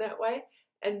intersectional in that way.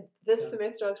 And this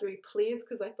semester I was really pleased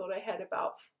because I thought I had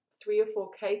about 3 or 4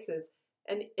 cases,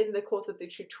 and in the course of the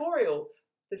tutorial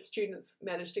the students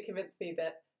managed to convince me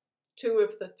that 2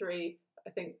 of the 3,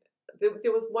 I think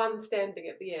there was one standing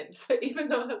at the end. So even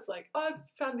though I was like, oh, I've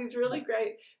found these really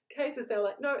great cases, they're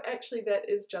like, no, actually that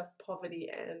is just poverty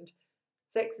and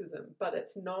sexism, but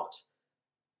it's not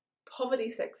poverty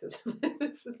sexism in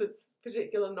this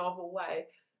particular novel way.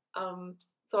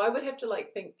 So I would have to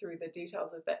think through the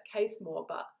details of that case more,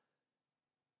 but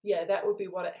yeah, that would be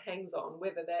what it hangs on,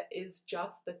 whether that is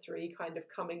just the 3 kind of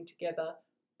coming together,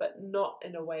 but not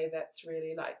in a way that's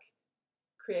really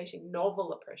creating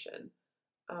novel oppression.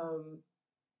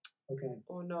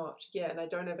 Or not. Yeah, and I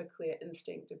don't have a clear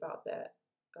instinct about that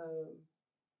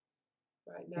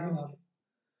right now. Fair enough.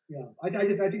 Yeah, I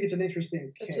think it's an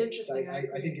interesting case. It's interesting.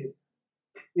 I think it.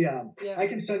 Yeah. I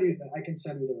can send you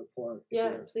the report.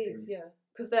 Yeah, please. Yeah,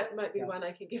 because that might be one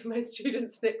I can give my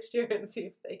students next year and see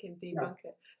if they can debunk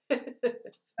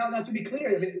it. Now, to be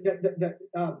clear, I mean,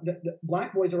 the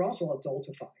Black boys are also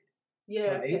adultified.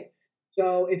 Yeah. Right. Okay.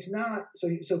 So it's not so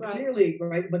right. Clearly,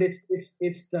 right? But it's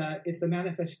the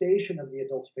manifestation of the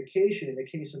adultification. In the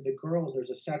case of the girls, there's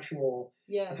a sexual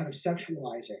kind of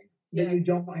sexualizing that you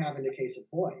don't have in the case of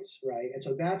boys, right? And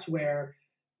so that's where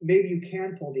maybe you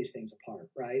can pull these things apart,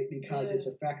 right? Because it's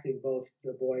affecting both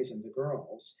the boys and the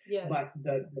girls. Yes. But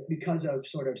because of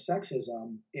sort of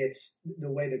sexism, it's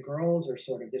the way the girls are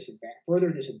sort of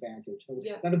further disadvantaged.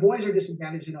 Now the boys are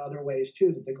disadvantaged in other ways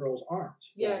too that the girls aren't.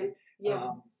 Right?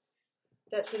 Yeah.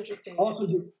 That's interesting. Also,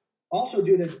 also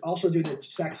do the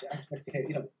sex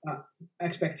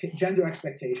gender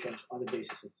expectations on the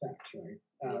basis of sex, right?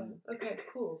 Okay,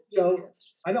 cool. So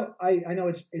I know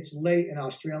it's late in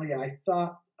Australia. I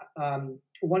thought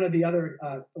one of your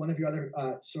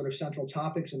other sort of central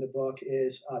topics in the book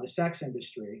is the sex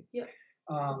industry. Yeah.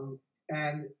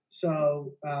 And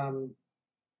so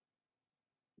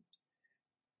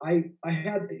I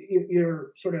had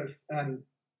you're sort of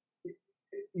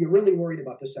you're really worried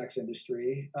about the sex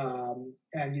industry,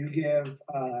 and you give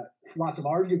lots of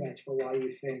arguments for why you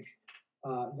think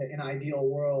that in an ideal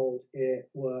world,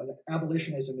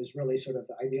 abolitionism is really sort of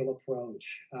the ideal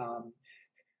approach.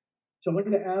 So I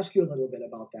wanted to ask you a little bit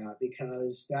about that,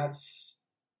 because that's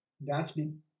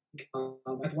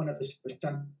one of the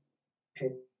central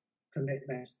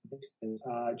commitments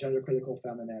gender critical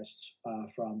feminists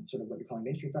from sort of what you're calling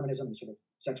mainstream feminism, and sort of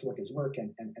sex work is work,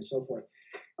 and so forth.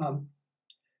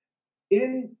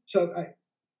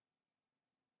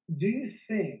 Do you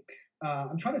think,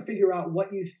 I'm trying to figure out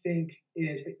what you think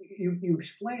is, you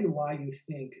explain why you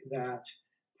think that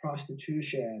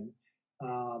prostitution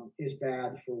is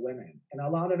bad for women. And a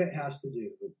lot of it has to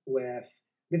do with,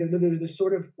 there's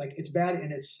sort of like, it's bad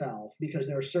in itself because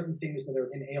there are certain things that are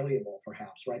inalienable,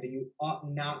 perhaps, right? That you ought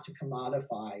not to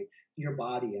commodify your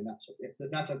body. And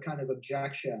that's a kind of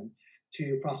objection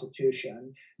to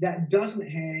prostitution that doesn't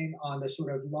hang on the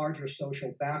sort of larger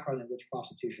social background in which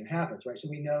prostitution happens, right? So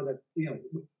we know that,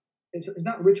 it's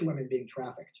not rich women being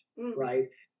trafficked, right?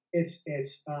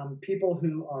 It's people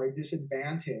who are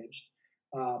disadvantaged,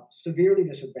 severely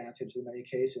disadvantaged in many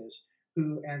cases,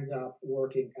 who end up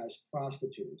working as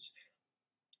prostitutes.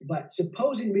 But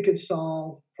supposing we could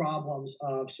solve problems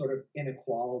of sort of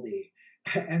inequality,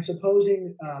 and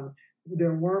supposing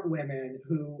there weren't women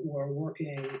who were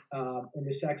working in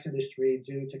the sex industry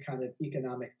due to kind of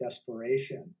economic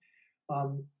desperation,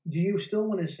 do you still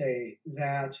want to say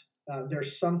that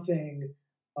there's something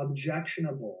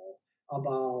objectionable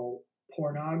about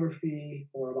pornography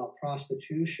or about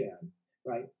prostitution,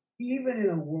 right? Even in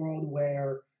a world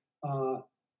where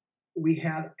we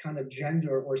have kind of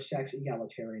gender or sex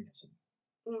egalitarianism.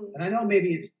 And I know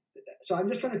maybe it's, so I'm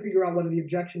just trying to figure out whether the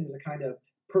objection is a kind of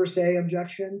per se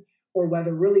objection, or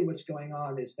whether really what's going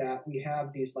on is that we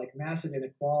have these like massive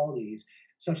inequalities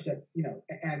such that,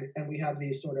 and we have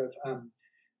these sort of,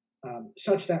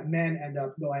 such that men end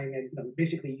up going and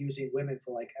basically using women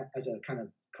for like as a kind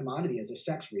of commodity, as a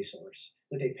sex resource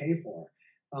that they pay for.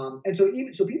 And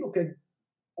so people could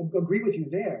agree with you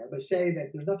there, but say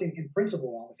that there's nothing in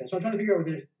principle wrong with that. So I'm trying to figure out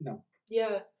whether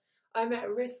Yeah, I'm at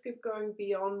risk of going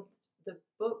beyond the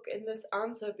book in this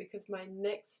answer, because my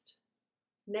next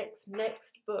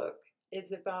book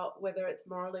is about whether it's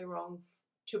morally wrong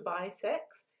to buy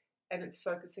sex, and it's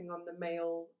focusing on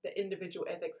the individual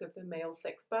ethics of the male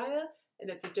sex buyer, and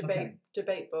it's a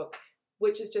debate book,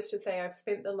 which is just to say I've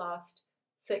spent the last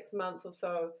 6 months or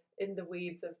so in the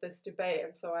weeds of this debate,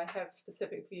 and so I have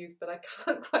specific views, but I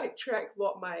can't quite track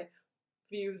what my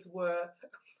views were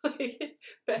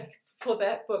back for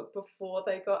that book before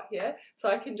they got here. So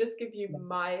I can just give you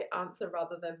my answer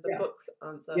rather than the book's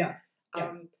answer.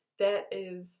 That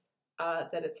is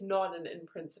that it's not an in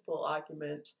principle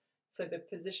argument. So the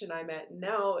position I'm at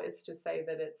now is to say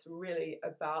that it's really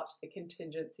about the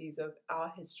contingencies of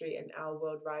our history and our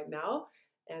world right now,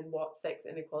 and what sex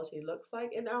inequality looks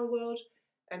like in our world.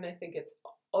 And I think it's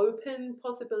open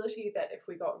possibility that if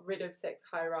we got rid of sex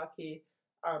hierarchy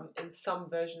in some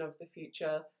version of the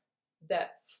future,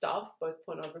 that stuff, both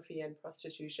pornography and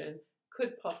prostitution,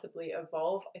 could possibly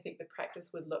evolve. I think the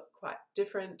practice would look quite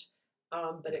different,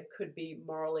 but it could be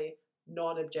morally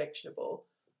non-objectionable.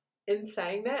 In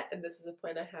saying that, and this is a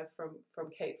point I have from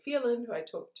Kate Phelan, who I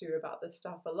talk to about this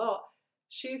stuff a lot,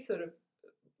 she sort of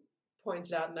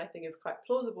pointed out, and I think is quite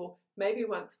plausible, maybe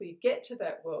once we get to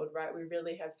that world, right, we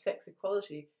really have sex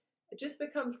equality, it just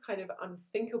becomes kind of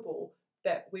unthinkable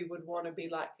that we would want to be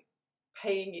like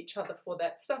paying each other for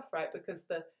that stuff, right? Because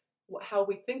how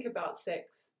we think about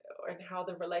sex and how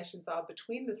the relations are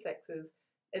between the sexes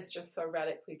is just so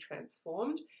radically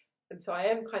transformed. And so I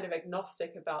am kind of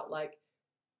agnostic about like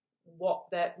what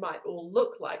that might all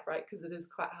look like, right? Because it is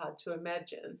quite hard to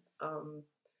imagine.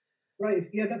 Right.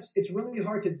 Yeah, it's really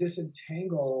hard to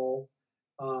disentangle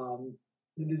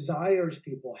the desires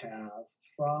people have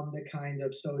from the kind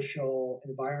of social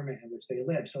environment in which they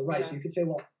live. So, right. Yeah. So you could say,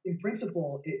 well, in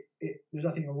principle, there's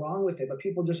nothing wrong with it, but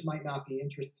people just might not be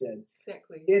interested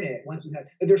in it once you have.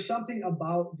 But there's something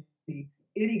about the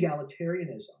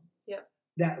inegalitarianism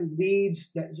that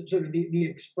leads that sort of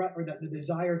the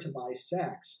desire to buy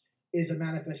sex is a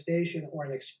manifestation or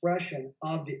an expression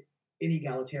of the in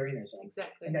egalitarianism,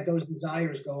 Exactly. and that those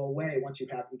desires go away once you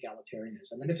have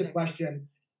egalitarianism. And it's a question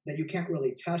that you can't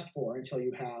really test for until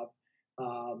you have.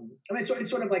 I mean, it's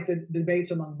sort of like the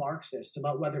debates among Marxists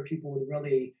about whether people would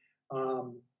really,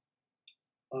 um,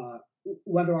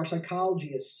 whether our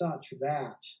psychology is such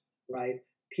that, right,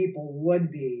 people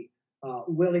would be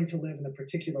willing to live in a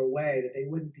particular way, that they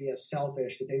wouldn't be as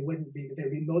selfish, that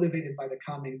they'd be motivated by the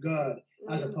common good,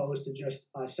 as opposed to just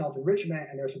self-enrichment.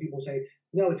 And there are some people who say,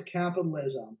 no, it's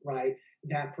capitalism, right,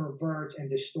 that perverts and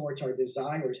distorts our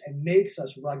desires and makes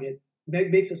us rugged,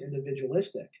 makes us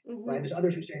individualistic, right? There's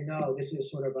others who say, no, this is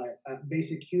sort of a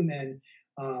basic human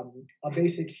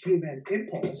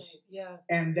impulse,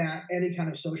 and that any kind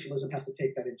of socialism has to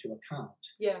take that into account.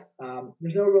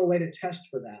 There's no real way to test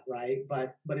for that, right?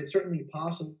 But it's certainly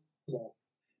possible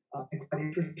and quite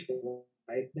interesting,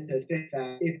 right, to think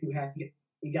that if you have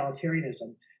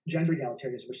egalitarianism, gender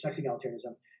egalitarianism, or sex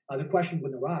egalitarianism, the question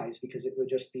wouldn't arise because it would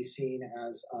just be seen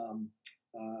as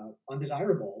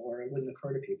undesirable, or it wouldn't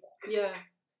occur to people.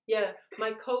 Yeah.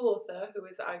 My co-author, who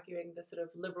is arguing the sort of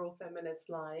liberal feminist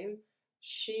line,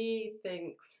 she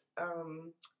thinks,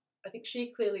 I think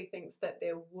she clearly thinks that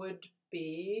there would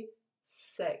be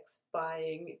sex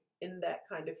buying in that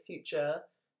kind of future,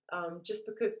 just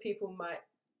because people might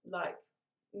like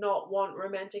not want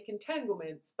romantic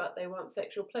entanglements, but they want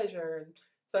sexual pleasure. And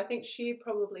so I think she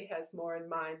probably has more in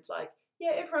mind, like,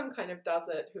 yeah, everyone kind of does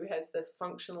it who has this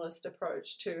functionalist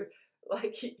approach to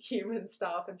like human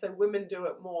stuff, and so women do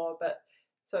it more. But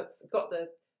so it's got the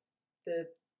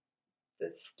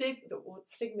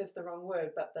stigma is the wrong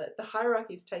word, but the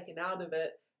hierarchy is taken out of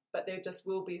it. But there just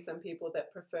will be some people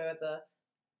that prefer the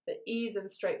ease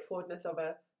and straightforwardness of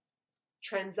a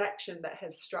transaction that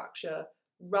has structure,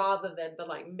 rather than the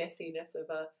like messiness of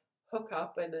a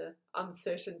hookup and a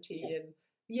uncertainty. And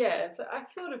so I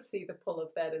sort of see the pull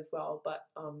of that as well. But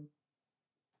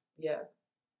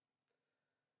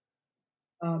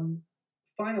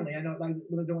finally, I know I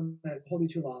don't want to hold you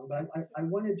too long, but I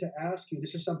wanted to ask you,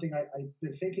 this is something I've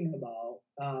been thinking about,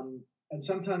 and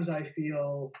sometimes I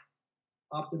feel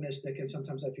optimistic and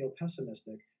sometimes I feel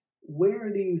pessimistic.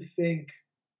 Where do you think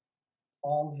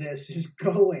all this is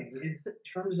going in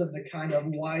terms of the kind of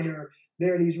wider,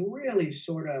 there are these really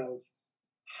sort of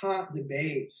hot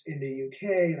debates in the UK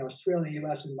and Australia,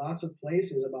 US, and lots of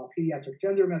places about pediatric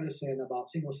gender medicine, about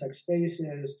single-sex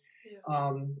spaces.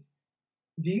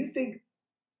 Do you think,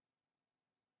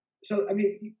 so, I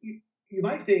mean, you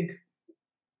might think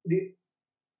the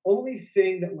only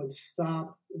thing that would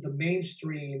stop the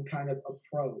mainstream kind of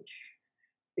approach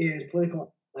is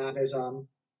political activism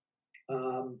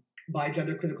by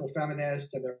gender critical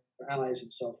feminists and their allies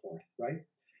and so forth, right?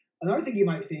 Another thing you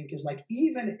might think is, like,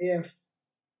 even if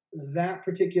that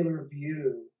particular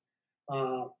view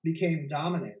became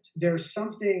dominant, there's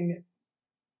something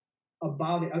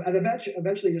about it, and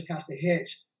eventually just has to hit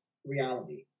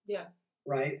reality.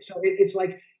 Right. So it's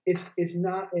like it's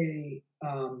not a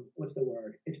what's the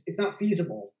word? It's not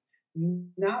feasible,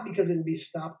 not because it'll be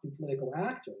stopped through political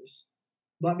actors,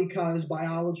 but because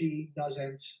biology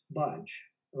doesn't budge,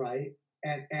 right?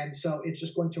 And so it's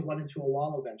just going to run into a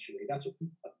wall eventually.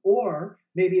 Or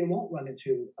maybe it won't run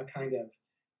into a kind of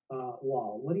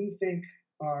wall. What do you think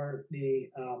are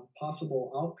the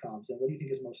possible outcomes, and what do you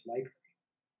think is most likely?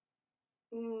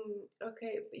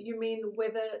 Okay, you mean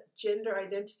whether gender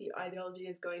identity ideology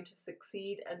is going to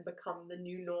succeed and become the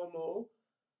new normal,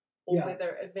 or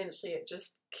whether eventually it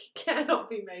just cannot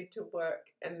be made to work,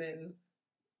 and then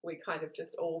we kind of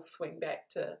just all swing back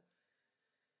to...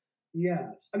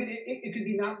 Yes. I mean, it could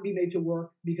not be made to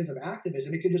work because of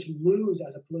activism. It could just lose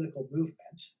as a political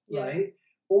movement, right?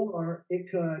 Or it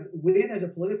could win as a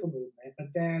political movement,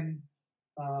 but then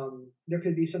there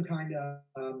could be some kind of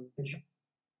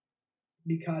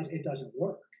because it doesn't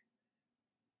work.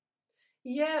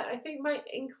 Yeah, I think my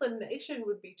inclination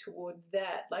would be toward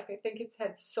that. Like, I think it's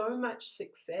had so much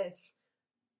success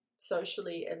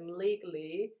socially and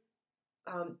legally.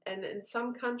 And in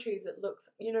some countries it looks,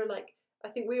 like, I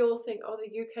think we all think, oh,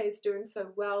 the UK is doing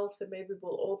so well, so maybe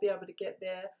we'll all be able to get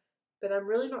there. But I'm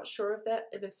really not sure of that.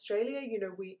 In Australia,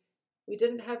 we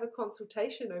didn't have a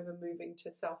consultation over moving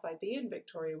to self-ID in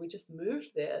Victoria. We just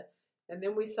moved there. And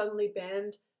then we suddenly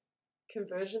banned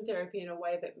conversion therapy in a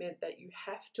way that meant that you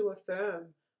have to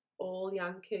affirm all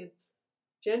young kids'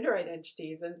 gender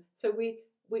identities. And so we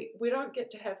don't get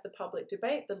to have the public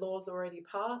debate. The law's already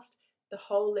passed. The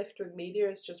whole left-wing media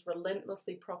is just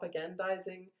relentlessly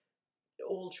propagandizing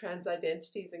all trans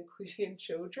identities, including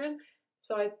children.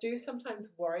 So I do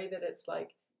sometimes worry that it's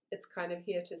kind of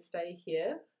here to stay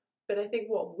here. But I think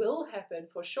what will happen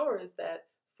for sure is that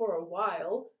for a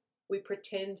while we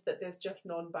pretend that there's just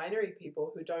non-binary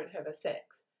people who don't have a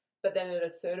sex. But then at a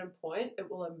certain point, it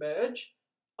will emerge,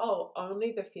 oh,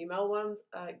 only the female ones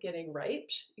are getting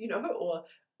raped,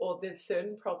 or there's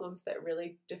certain problems that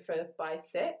really differ by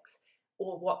sex,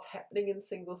 or what's happening in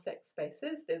single sex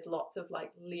spaces. There's lots of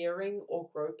like leering or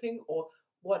groping or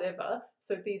whatever.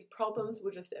 So these problems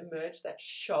will just emerge that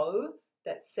show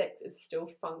that sex is still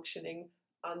functioning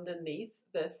underneath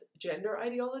this gender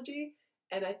ideology.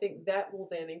 And I think that will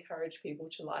then encourage people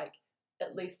to like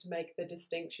at least make the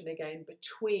distinction again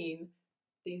between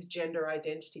these gender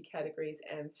identity categories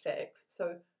and sex.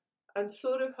 So I'm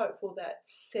sort of hopeful that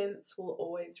sense will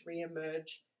always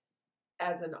reemerge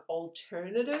as an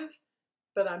alternative,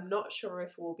 but I'm not sure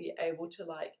if we'll be able to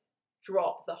like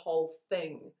drop the whole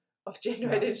thing of gender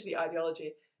identity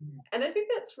ideology. And I think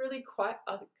that's really quite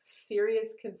a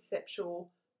serious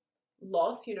conceptual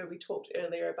loss. We talked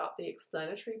earlier about the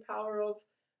explanatory power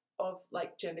of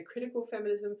like gender critical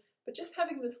feminism, but just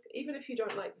having this, even if you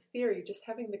don't like the theory, just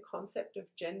having the concept of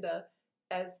gender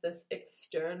as this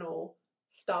external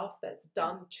stuff that's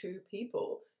done to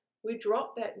people, we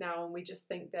drop that now and we just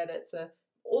think that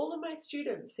all of my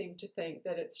students seem to think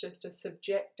that it's just a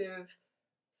subjective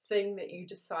thing that you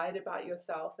decide about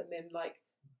yourself and then like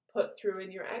put through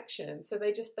in your action. So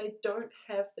they don't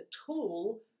have the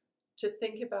tool to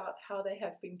think about how they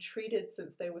have been treated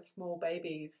since they were small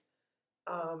babies,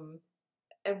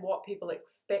 and what people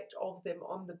expect of them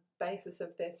on the basis of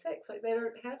their sex. Like they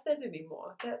don't have that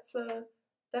anymore.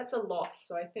 That's a loss.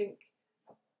 So I think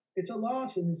it's a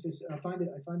loss, and it's just, I find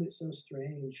it so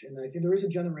strange, and I think there is a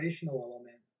generational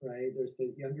element, right? There's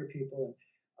the younger people,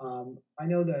 and I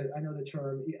know the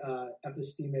term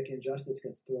epistemic injustice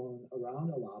gets thrown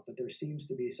around a lot, but there seems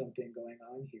to be something going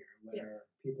on here where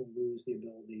people lose the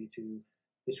ability to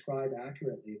describe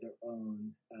accurately their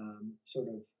own sort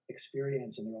of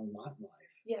experience and their own lot in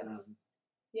life. Yes.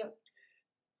 Yep.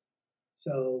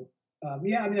 So I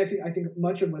mean, I think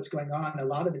much of what's going on, a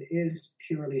lot of it is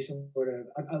purely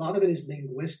a lot of it is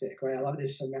linguistic, right? A lot of it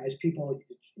is people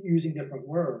using different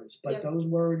words, but those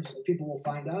words people will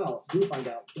find out,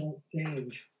 don't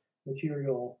change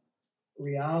material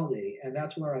reality. And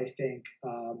that's where I think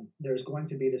there's going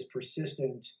to be this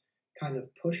persistent kind of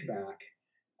pushback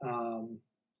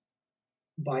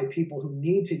by people who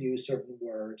need to use certain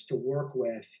words to work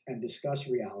with and discuss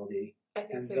reality,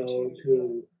 and so those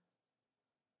who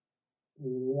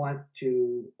want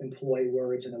to employ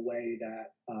words in a way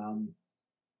that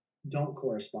don't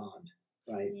correspond,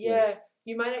 right? Yeah,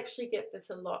 you might actually get this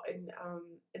a lot in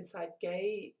inside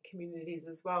gay communities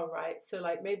as well, right? So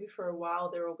like maybe for a while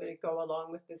they're all going to go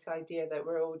along with this idea that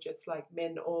we're all just like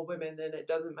men or women and it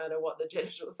doesn't matter what the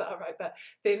genitals are, right? But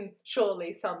then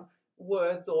surely some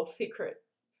words or secret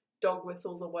dog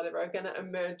whistles or whatever are going to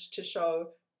emerge to show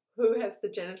who has the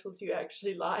genitals you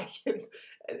actually like,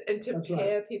 and to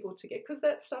pair people together, because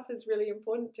that stuff is really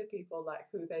important to people, like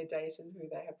who they date and who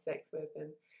they have sex with.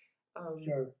 And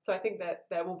so I think that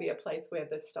there will be a place where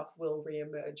this stuff will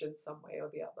reemerge in some way or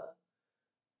the other.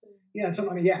 Yeah, so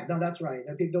no, that's right.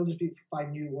 They'll just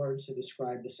find new words to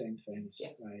describe the same things,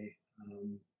 right?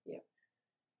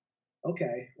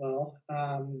 Okay, well,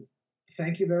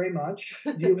 thank you very much.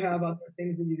 Do you have other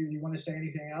things that you want to say?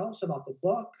 Anything else about the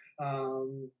book?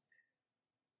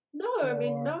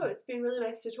 No, it's been really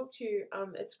nice to talk to you.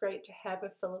 It's great to have a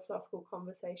philosophical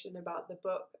conversation about the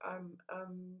book.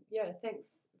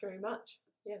 Thanks very much.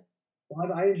 Yeah.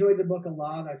 Well, I enjoyed the book a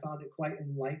lot. I found it quite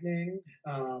enlightening.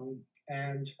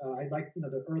 And I liked,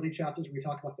 the early chapters where we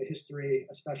talk about the history,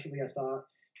 especially, I thought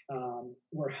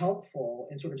were helpful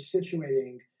in sort of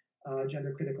situating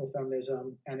gender critical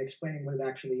feminism and explaining what it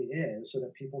actually is so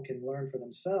that people can learn for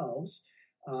themselves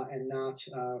and not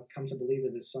come to believe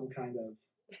that it's some kind of,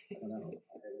 I don't know,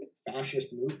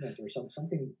 fascist movement or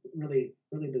something really,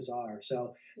 really bizarre.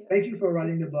 So thank you for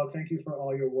writing the book. Thank you for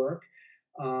all your work.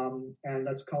 And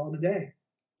let's call it a day.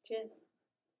 Cheers.